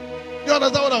God. You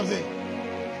understand what I'm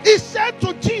saying? He said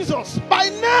to Jesus, by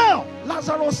now,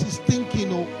 Lazarus is thinking,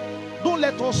 don't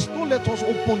let us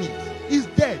open it. He's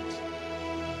dead.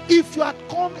 If you had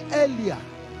come earlier,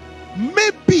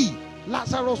 maybe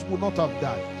Lazarus would not have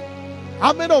died.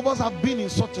 How many of us have been in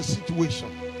such a situation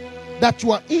that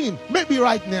you are in, maybe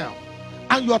right now,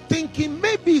 and you are thinking,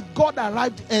 maybe God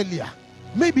arrived earlier,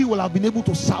 maybe he will have been able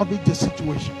to salvage the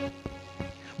situation.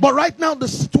 But right now, the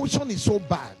situation is so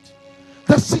bad.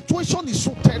 The situation is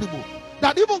so terrible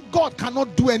that even God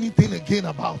cannot do anything again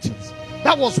about it.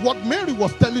 That was what Mary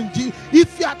was telling Jesus.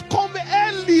 If you had come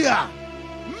earlier,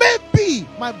 maybe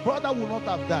my brother would not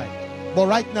have died. But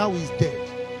right now he's dead.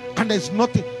 And there's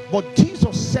nothing. But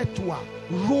Jesus said to her,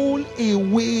 roll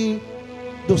away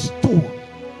the stone.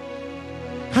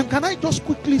 And can I just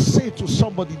quickly say to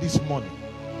somebody this morning,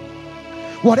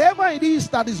 whatever it is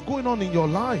that is going on in your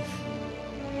life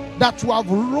that you have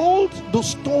rolled the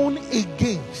stone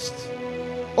against,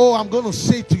 oh, I'm going to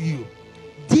say to you,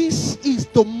 this is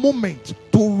the moment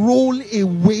to roll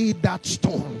away that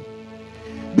stone.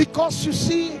 Because you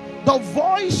see, the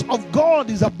voice of God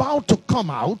is about to come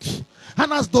out.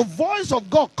 And as the voice of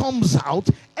God comes out,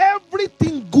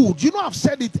 everything good, I've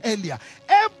said it earlier,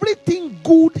 everything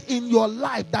good in your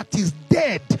life that is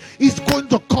dead is going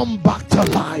to come back to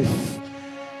life.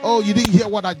 Oh, you didn't hear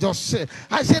what I just said.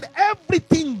 I said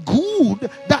everything good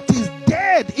that is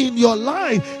dead in your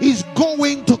life is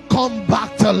going to come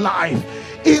back to life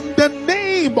in the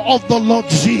name of the Lord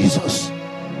Jesus.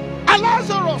 And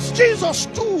Lazarus, Jesus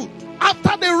stood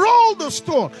after they rolled the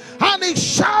stone and he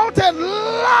shouted,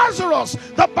 Lazarus.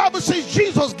 The Bible says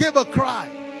Jesus gave a cry,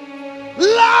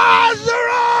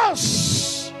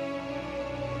 Lazarus.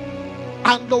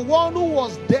 And the one who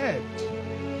was dead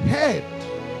heard.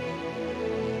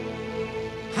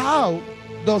 How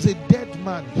does a dead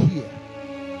man hear?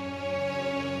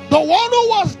 The one who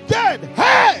was dead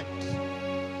heard,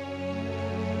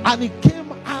 and he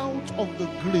came out of the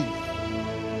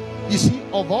grave. You see,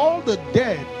 of all the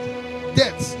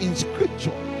deaths in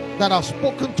scripture that are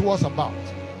spoken to us about,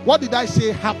 what did I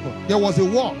say happened? There was a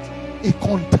what? A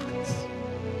contact.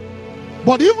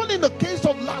 But even in the case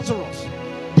of Lazarus,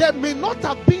 there may not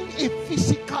have been a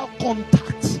physical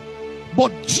contact,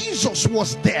 but Jesus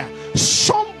was there.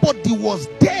 Somebody was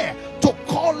there to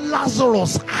call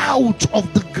Lazarus out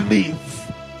of the grave.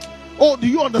 Oh, do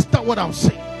you understand what I'm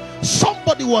saying?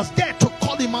 Somebody was there to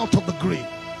call him out of the grave.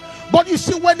 But you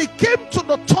see, when it came to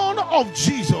the turn of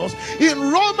Jesus, in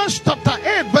Romans chapter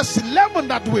 8, verse 11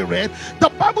 that we read, the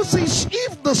Bible says,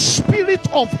 if the spirit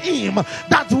of him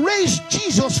that raised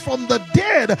Jesus from the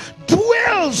dead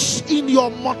dwells in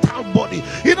your mortal body.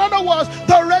 In other words,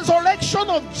 the resurrection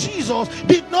of Jesus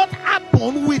did not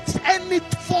happen with any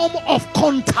form of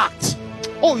contact.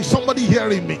 Oh, is somebody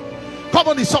hearing me? Come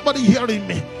on, is somebody hearing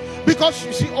me? Because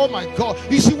you see, oh my God,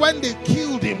 you see, when they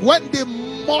killed him, when they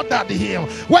murdered him,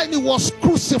 when he was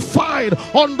crucified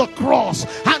on the cross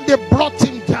and they brought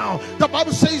him down, the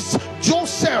Bible says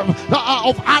Joseph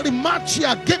of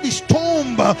Arimathea gave his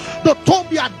tomb, the tomb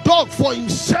he had dug for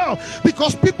himself,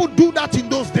 because people do that in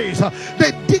those days.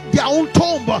 They dig their own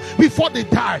tomb before they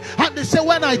die, and they say,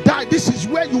 when I die, this is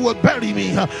where you will bury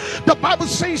me. The Bible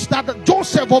says that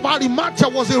Joseph of Arimathea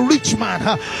was a rich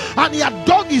man, and he had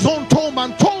dug his own tomb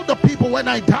and told the people, when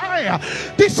I die,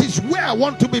 this is where I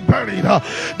want to be buried.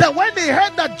 Then when they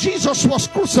heard that Jesus was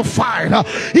crucified,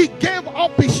 he gave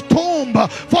up his tomb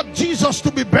for Jesus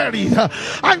to be buried.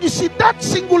 And you see, that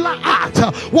singular act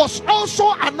was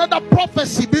also another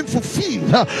prophecy being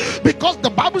fulfilled, because the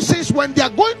Bible says when they are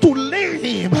going to lay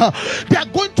him, they are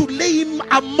going to lay him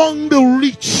among the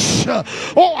rich.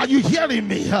 Oh, are you hearing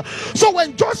me? So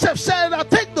when Joseph said,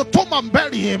 take the tomb and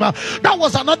bury him, that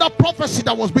was another prophecy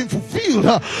that was being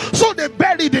fulfilled. So they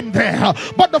buried him there.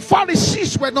 But the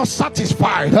Pharisees were not satisfied.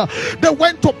 They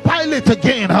went to Pilate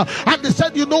again, and they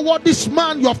said, you know what, this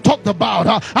man you have talked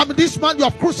about, this man you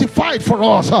have crucified for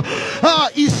us,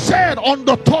 he said on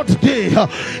the third day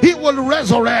he will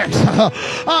resurrect.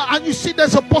 And you see,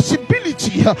 there's a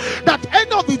possibility that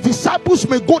any of the disciples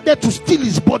may go there to steal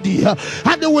his body,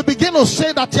 and they will begin to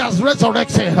say that he has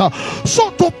resurrected.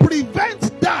 So to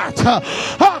prevent that,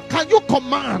 can you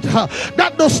command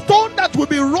that the stone that will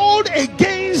be rolled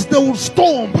against the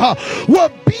stone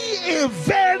will be a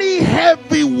very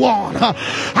heavy one?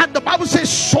 And the Bible says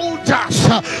soldiers,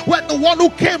 when the one who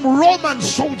came, Roman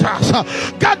soldiers,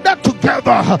 gathered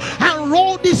together and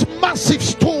rolled this massive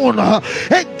stone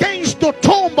against the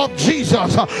tomb of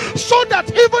Jesus, so that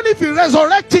even if he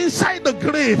resurrects inside the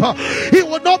grave, he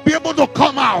will not be able to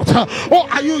come out. Oh,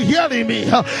 are you hearing me?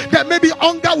 There may be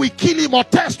hunger will kill him, or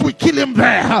thirst will kill him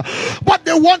there, but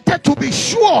they wanted to be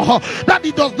sure that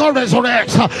he does not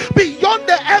resurrect. Beyond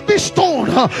the heavy stone,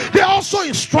 they also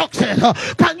instructed,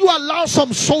 can you allow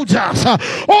some soldiers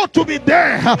to be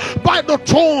there by the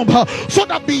tomb, so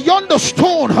that beyond the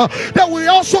stone there will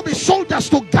also be soldiers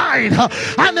to guide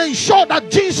and ensure that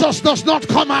Jesus does not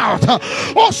come out.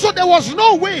 Also, there was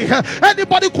no way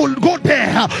anybody could go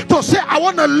there to say, I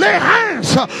want to lay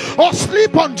hands or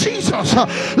sleep on Jesus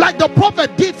like the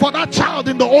prophet did for that child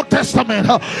in the Old Testament.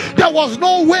 There was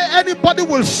no way anybody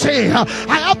will say,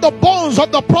 I have the bones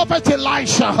of the prophet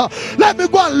Elisha, let me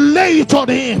go and lay it on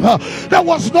him. There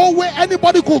was no way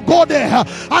anybody could go there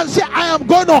and say, I am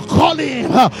going to call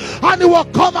him and he will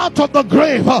come out of the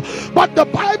grave. But the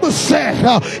Bible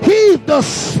said, he, the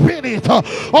spirit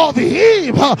of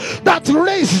him that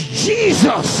raised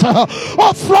Jesus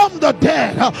from the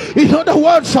dead. In other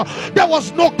words, there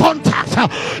was no contact,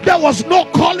 there was no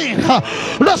calling.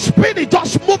 The spirit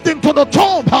just moved into the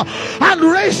tomb and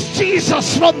raised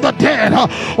Jesus from the dead.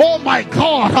 Oh my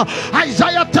God.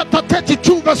 Isaiah chapter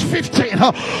 32 verse 15,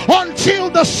 until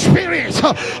the spirit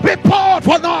be poured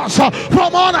on us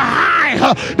from on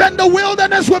high, then the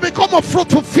wilderness will become a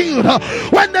fruitful field.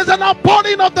 When there's an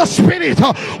outpouring of the spirit,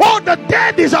 the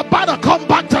dead is about to come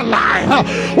back to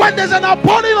life. When there's an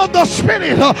outpouring of the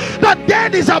spirit, the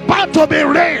dead is about to be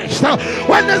raised.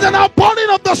 When there's an outpouring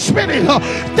of the spirit,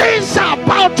 things are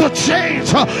about to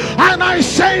change. And I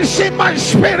sense in my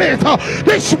spirit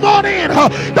this morning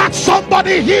that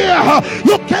somebody here,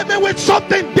 you came in with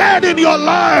something dead in your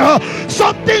life,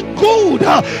 something good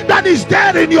that is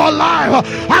dead in your life,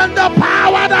 and the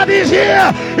power that is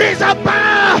here is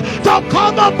about to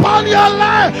come upon your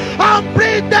life and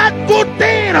bring that good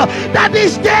thing that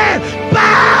is dead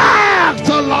back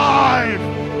to life.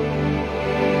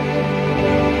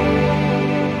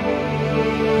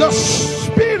 The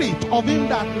spirit of him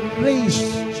that raised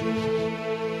Jesus.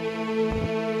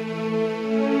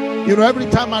 Every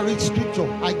time I read scripture,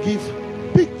 I give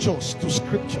pictures to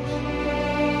scriptures.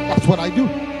 That's what I do.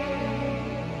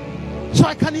 So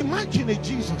I can imagine a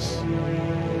Jesus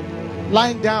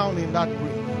lying down in that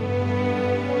grave.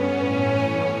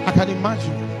 I can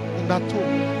imagine in that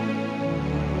tomb.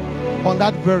 On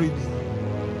that very day,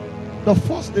 the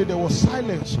first day there was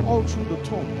silence all through the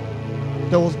tomb.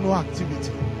 There was no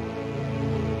activity.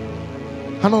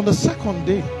 And on the second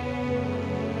day,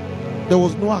 there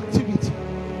was no activity.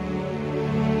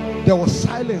 There was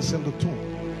silence in the tomb.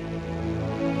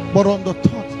 But on the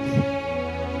third day,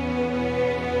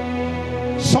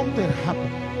 something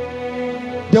happened.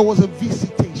 There was a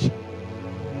visitation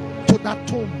to that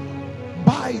tomb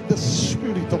by the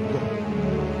Spirit of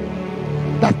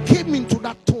God that came into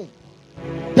that tomb.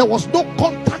 There was no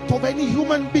contact of any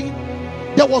human being.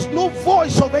 There was no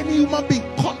voice of any human being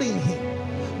calling him.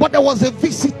 But there was a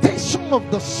visitation of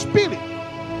the Spirit.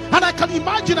 And I can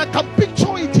imagine, I can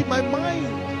picture it in my mind.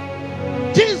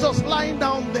 Jesus lying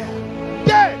down there,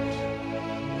 dead.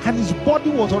 And his body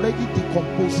was already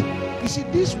decomposing. You see,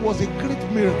 this was a great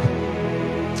miracle.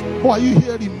 Oh, are you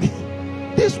hearing me?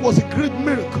 This was a great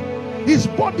miracle. His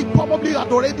body probably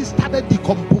had already started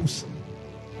decomposing.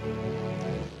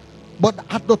 But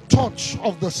at the touch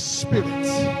of the Spirit,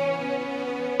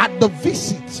 at the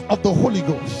visit of the Holy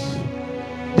Ghost,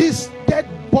 this dead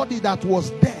body that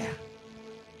was there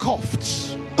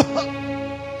coughed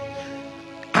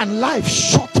and life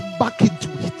shot back into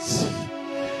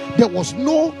it. There was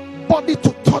nobody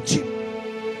to touch him.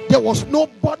 There was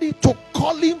nobody to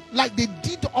call him like they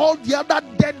did all the other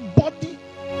dead body.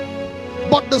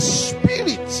 But the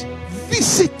Spirit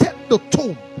visited the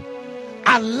tomb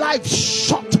and life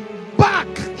shot back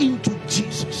into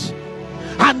Jesus.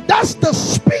 And that's the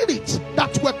Spirit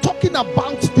that we're talking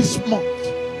about this month.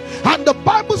 And the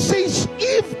Bible says,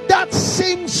 if that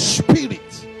same Spirit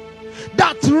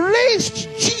that raised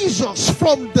Jesus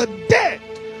from the dead,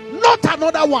 not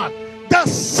another one, the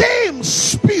same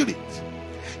Spirit,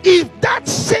 if that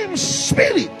same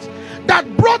Spirit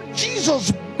that brought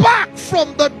Jesus back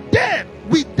from the dead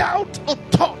without a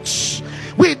touch,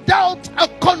 without a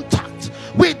contact,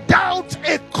 without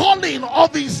a calling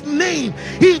of his name,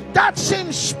 if that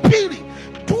same Spirit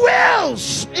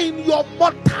dwells in your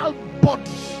mortal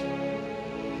body,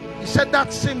 he said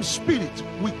that same Spirit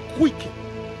will quicken.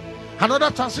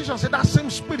 Another translation said that same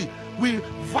Spirit will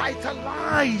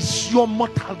vitalize your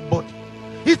mortal body.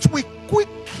 It will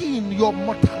quicken your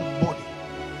mortal body.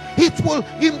 It will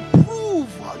improve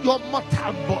your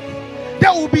mortal body.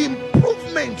 There will be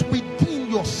improvement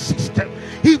within your system.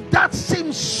 If that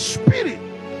same Spirit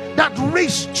that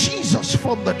raised Jesus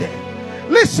from the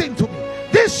dead, listen to me,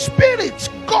 this Spirit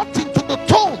got into the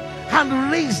tomb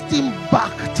and raised him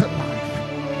back to life.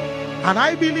 And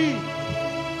I believe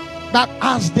that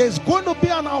as there's going to be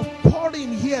an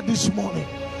outpouring here this morning,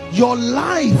 your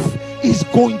life is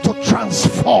going to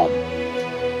transform.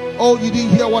 Oh, you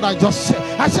didn't hear what I just said.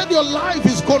 I said your life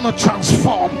is going to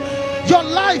transform. Your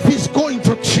life is going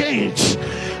to change.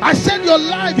 I said your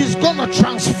life is going to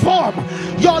transform.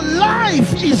 Your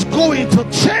life is going to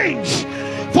change.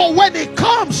 For when it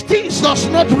comes, things does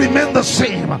not remain the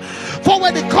same. For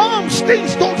when it comes,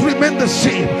 things don't remain the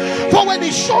same. For when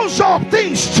it shows up,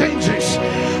 things changes.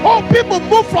 Oh, people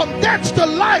move from death to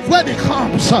life when it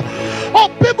comes. Oh,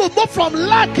 people move from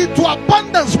lack into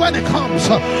abundance when it comes.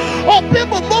 Oh,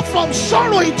 people move from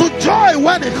sorrow into joy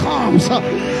when it comes.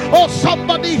 Oh,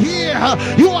 somebody here,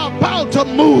 you are about to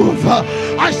move.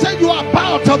 I say you are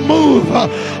about to move.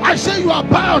 I say you are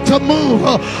about to move.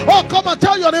 Oh, come and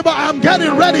tell your neighbor, I'm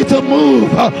getting ready to move.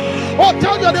 Oh,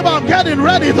 tell your neighbor, I'm getting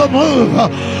ready to move.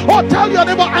 Oh, tell your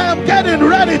neighbor, I am getting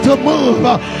ready to move.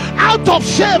 Out of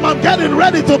shame, I'm getting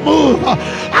ready to move.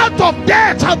 Out of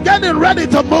debt, I'm getting ready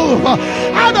to move.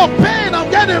 Out of pain,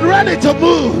 I'm getting ready to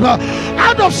move.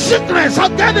 Out of sickness,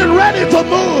 I'm getting ready to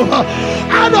move.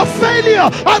 Out of failure,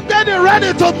 I'm getting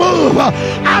ready to move.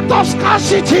 Out of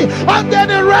scarcity, I'm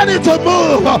getting ready to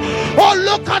move. Oh,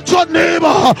 look at your neighbor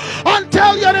and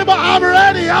tell your neighbor, I'm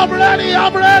ready, I'm ready,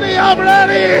 I'm ready, I'm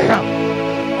ready.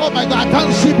 Oh my God, I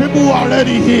can't see people who are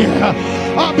ready here.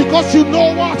 Because you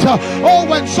know what? Oh,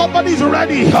 when somebody's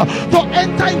ready to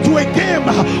enter into a game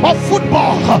of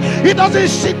football, he doesn't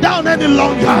sit down any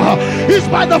longer. He's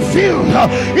by the field.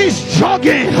 He's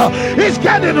jogging. He's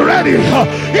getting ready.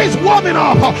 He's warming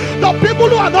up. The people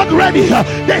who are not ready,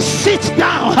 they sit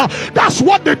down. That's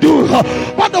what they do.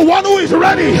 But the one who is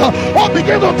ready, oh,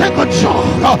 begins to take a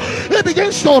jog. He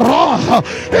begins to run.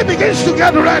 He begins to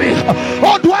get ready.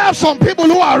 Oh, do I have some people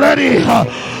who are ready?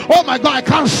 Oh my God, I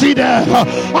can't see them.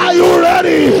 Are you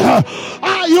ready?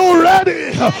 Are you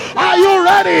ready? Are you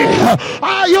ready?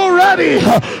 Are you ready?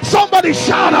 Somebody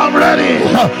shout, I'm ready.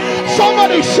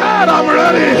 Somebody shout, I'm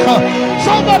ready.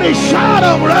 Somebody shout,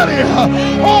 I'm ready.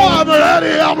 Oh, I'm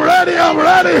ready. I'm ready. I'm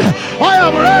ready. I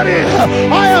am ready.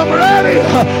 I am ready.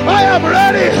 I am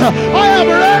ready. I am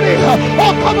ready.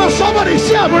 Oh, come on, somebody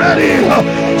say I'm ready.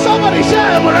 Somebody say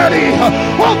I'm ready.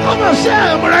 Oh, come on, say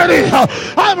I'm ready.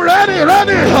 I'm ready,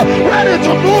 ready, ready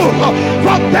to move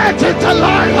from death into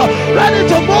life. Ready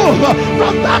to move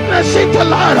from darkness into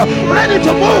light. Ready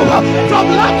to move from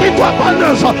lack into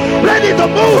abundance. Ready to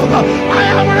move. I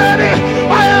am ready.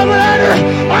 I am ready.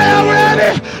 I am ready.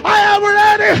 I am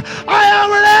ready. I am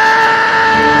ready.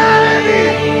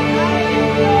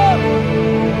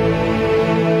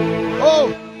 Oh,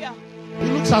 it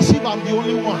looks as if I'm the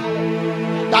only one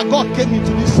that God came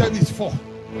into this service for.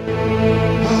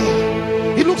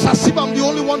 It looks as if I'm the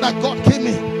only one that God came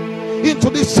into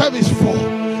this service for.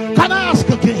 Can I ask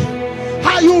again?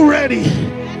 Are you ready?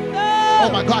 Yes, oh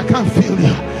my God, I can't feel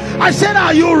you. I said,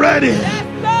 are you ready? Yes,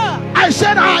 I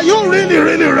said, are you really,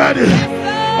 really ready? Yes,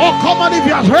 oh, come on, if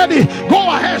you're ready, go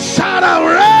ahead, shout, I'm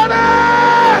ready.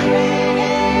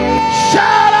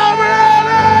 Shout, I'm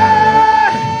ready.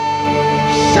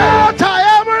 Shout, I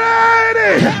am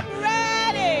ready. I'm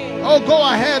ready. Oh, go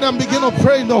ahead and begin to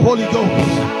pray in the Holy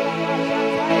Ghost.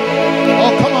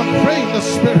 Oh, come on, pray in the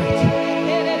Spirit.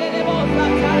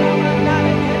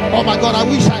 Oh my God, I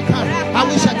wish I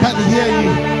can hear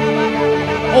you.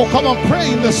 Oh, come on,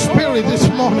 pray in the Spirit this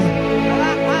morning.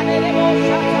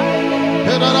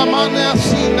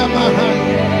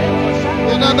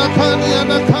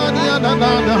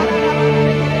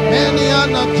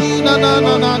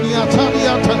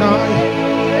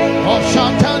 Oh,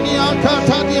 Shatania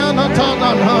Katania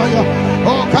Natanaya.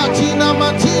 Oh, Katina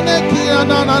Matine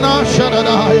Kianana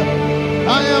Shadaya. I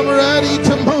am ready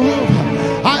to move.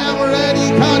 I am ready.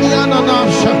 Kadiana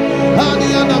Nasha.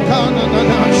 Hadiana Kanana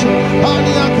Nasha.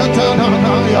 Hadia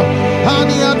Katanaya.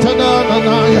 Hadia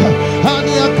Tadanaya.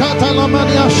 Hadia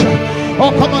Katalamaniasha.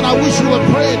 Oh, come on, I wish you would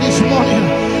pray this morning.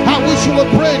 I wish you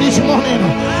would pray this morning.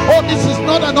 Oh, this is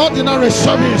not an ordinary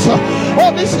service.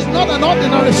 Oh, this is not an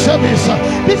ordinary service.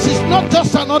 This is not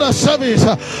just another service.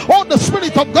 Oh, the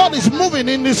Spirit of God is moving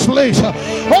in this place.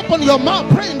 Open your mouth,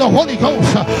 pray in the Holy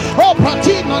Ghost. Oh,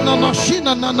 Pratina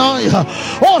Nanashina Nanaya.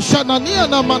 Oh, Shanania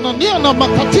Namanania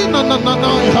Namakatina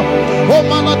Nanaya. Oh,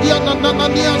 Manadia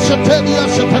Nanania Shatelia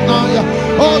Shatanaya.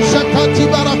 Oh, Shakati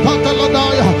Barakata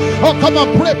Ladaya. Oh, come on,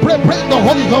 pray in the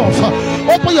Holy Ghost.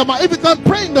 Open your mouth. If you can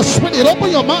pray in the Spirit, open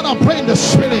your mouth and pray in the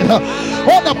Spirit.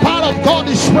 Oh, the power of God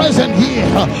is present here.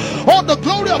 Oh, the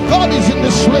glory of God is in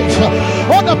this place.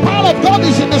 Oh, the power of God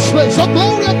is in this place. The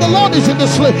glory of the Lord is in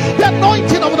this place. The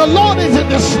anointing of the Lord is in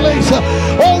this place.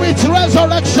 Oh, it's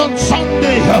Resurrection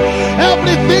Sunday.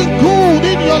 Everything good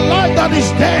in your life that is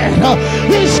dead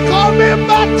is coming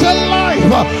back to life.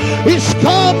 It's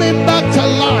coming back to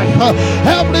life.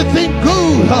 Everything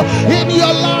good in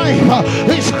your life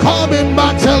is coming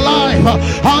back to life.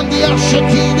 And the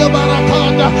Ashatina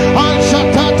Barakanda and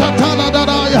Shatata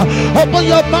Taladaya. Open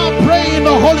your mouth, pray in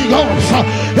the Holy Ghost.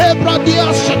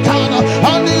 Ebradia Shatana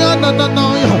and the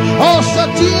Ananaya. Oh,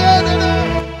 Satiana.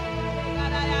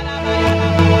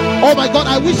 Oh my God,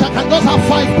 I wish I can just have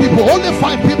 5 people, only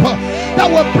 5 people that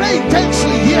will pray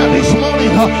intensely here this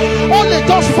morning. Only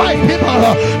just 5 people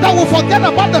that will forget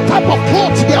about the type of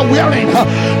clothes they are wearing,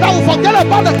 that will forget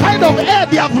about the kind of hair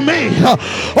they have made,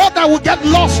 or that will get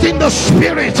lost in the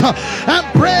Spirit and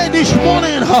pray this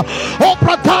morning. Oh,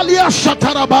 Pratalia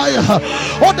Shatarabaya.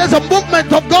 Oh, there's a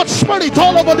movement of God's Spirit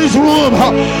all over this room.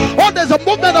 Oh, there's a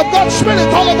movement of God's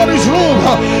Spirit all over this room,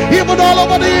 even all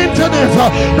over the internet.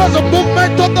 There's a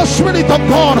movement of the Spirit of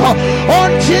God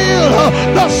until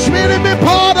the Spirit be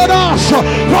poured on us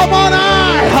from on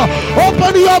high.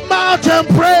 Open your mouth and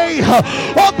pray.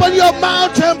 Open your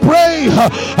mouth and pray.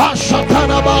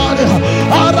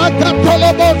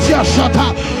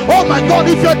 Oh my God,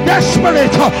 if you're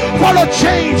desperate for a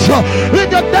change,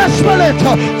 if you're desperate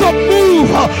to move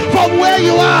from where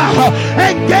you are,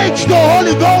 engage the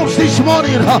Holy Ghost this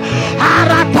morning.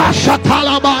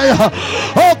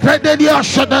 Oh, Credelia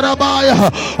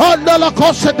Shadarabaya.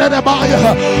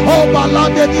 Oh,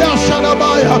 Maladia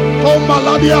Shadabaya. Oh,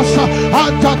 Maladiasa.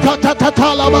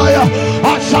 Antatatalabaya.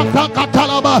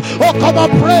 Ashakatalaba. Oh, come on,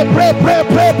 pray.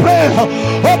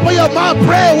 Open your mouth,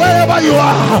 pray wherever you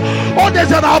are. Oh,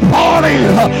 there's an outpouring.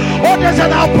 Oh, there's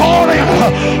an outpouring.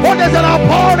 Oh, there's an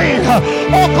outpouring.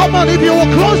 Oh, come on, if you will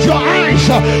close your eyes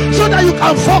so that you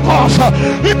can focus.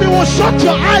 If you will shut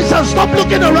your eyes and stop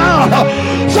looking around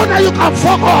so that you can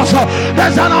focus.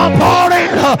 There's an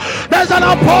outpouring. There's an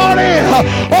outpouring.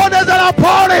 Oh, there's an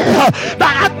outpouring. The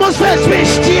atmosphere is being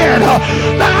stirred.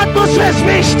 The atmosphere is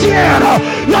being stirred.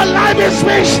 Your life is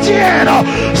being stirred.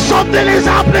 Something is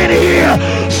happening here.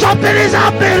 Something is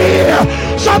happening here.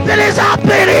 Something is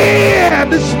happening here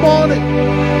this morning.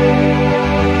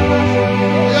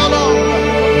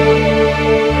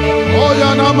 Oh,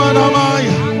 ya nama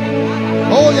namaya.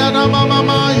 Oh, ya nama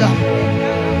mamaya.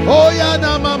 Oh, ya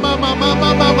nama mama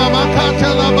mama mama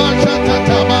katalabasha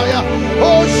tatabaya.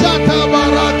 Oh, shata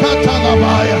baraka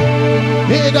talabaya.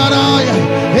 Hedaraya,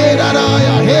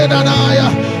 hedaraya, hedaraya.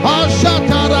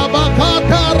 Ashata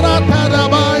rabakata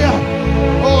ratarabaya.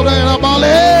 Oh,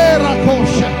 rabalera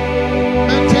kosha.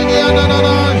 Menteniana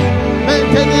nanaya.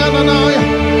 Menteniana nanaya.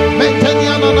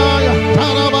 Menteniana nanaya.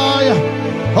 Tarabaya.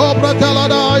 Oh,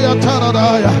 brataladaya,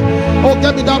 taradaya. Oh,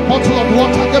 give me that bottle of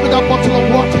water. Give me that bottle of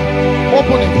water.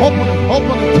 Open it, open it,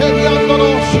 open it.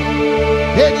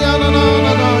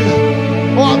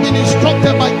 Oh, I've been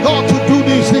instructed by God to do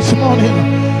this morning.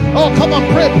 Oh, come on,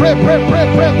 pray, pray, pray, pray,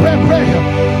 pray, pray, pray.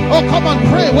 Oh, come on,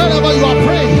 pray wherever you are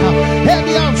praying.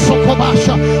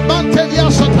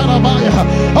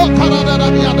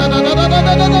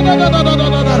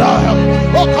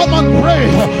 Oh, come on, pray.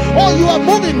 Oh, you are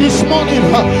moving this morning.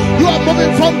 You are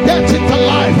moving from death into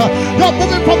life. You are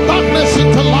moving from darkness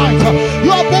into light.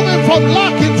 You are moving from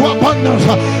lack into abundance.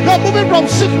 You are moving from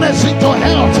sickness into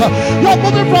health. You are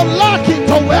moving from lack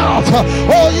into wealth.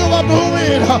 Oh, you are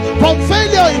moving from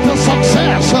failure into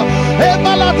success.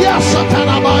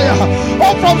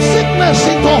 Oh, from sickness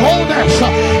into wholeness.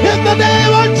 In the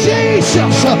name of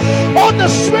Jesus. Oh, the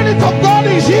Spirit of God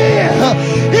is here.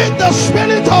 In the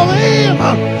Spirit of Him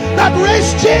that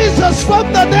raised Jesus from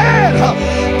the dead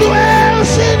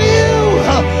dwells in you.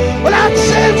 That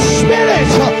same Spirit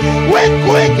will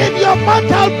quicken your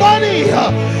mortal body.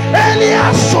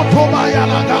 Elias Sotomaya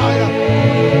Lagaya.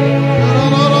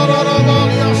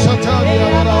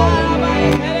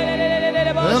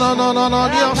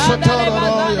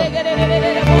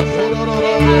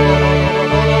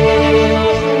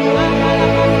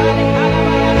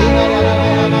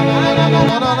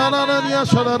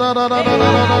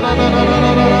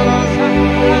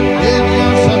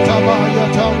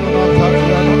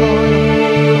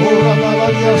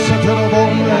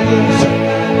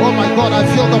 Oh my God, I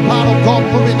feel the power of God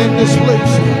moving in this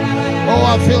place. Oh,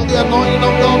 I feel the anointing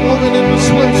of God moving in this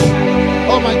place.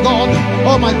 Oh my God,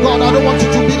 I don't want you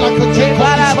to be like a Jacob.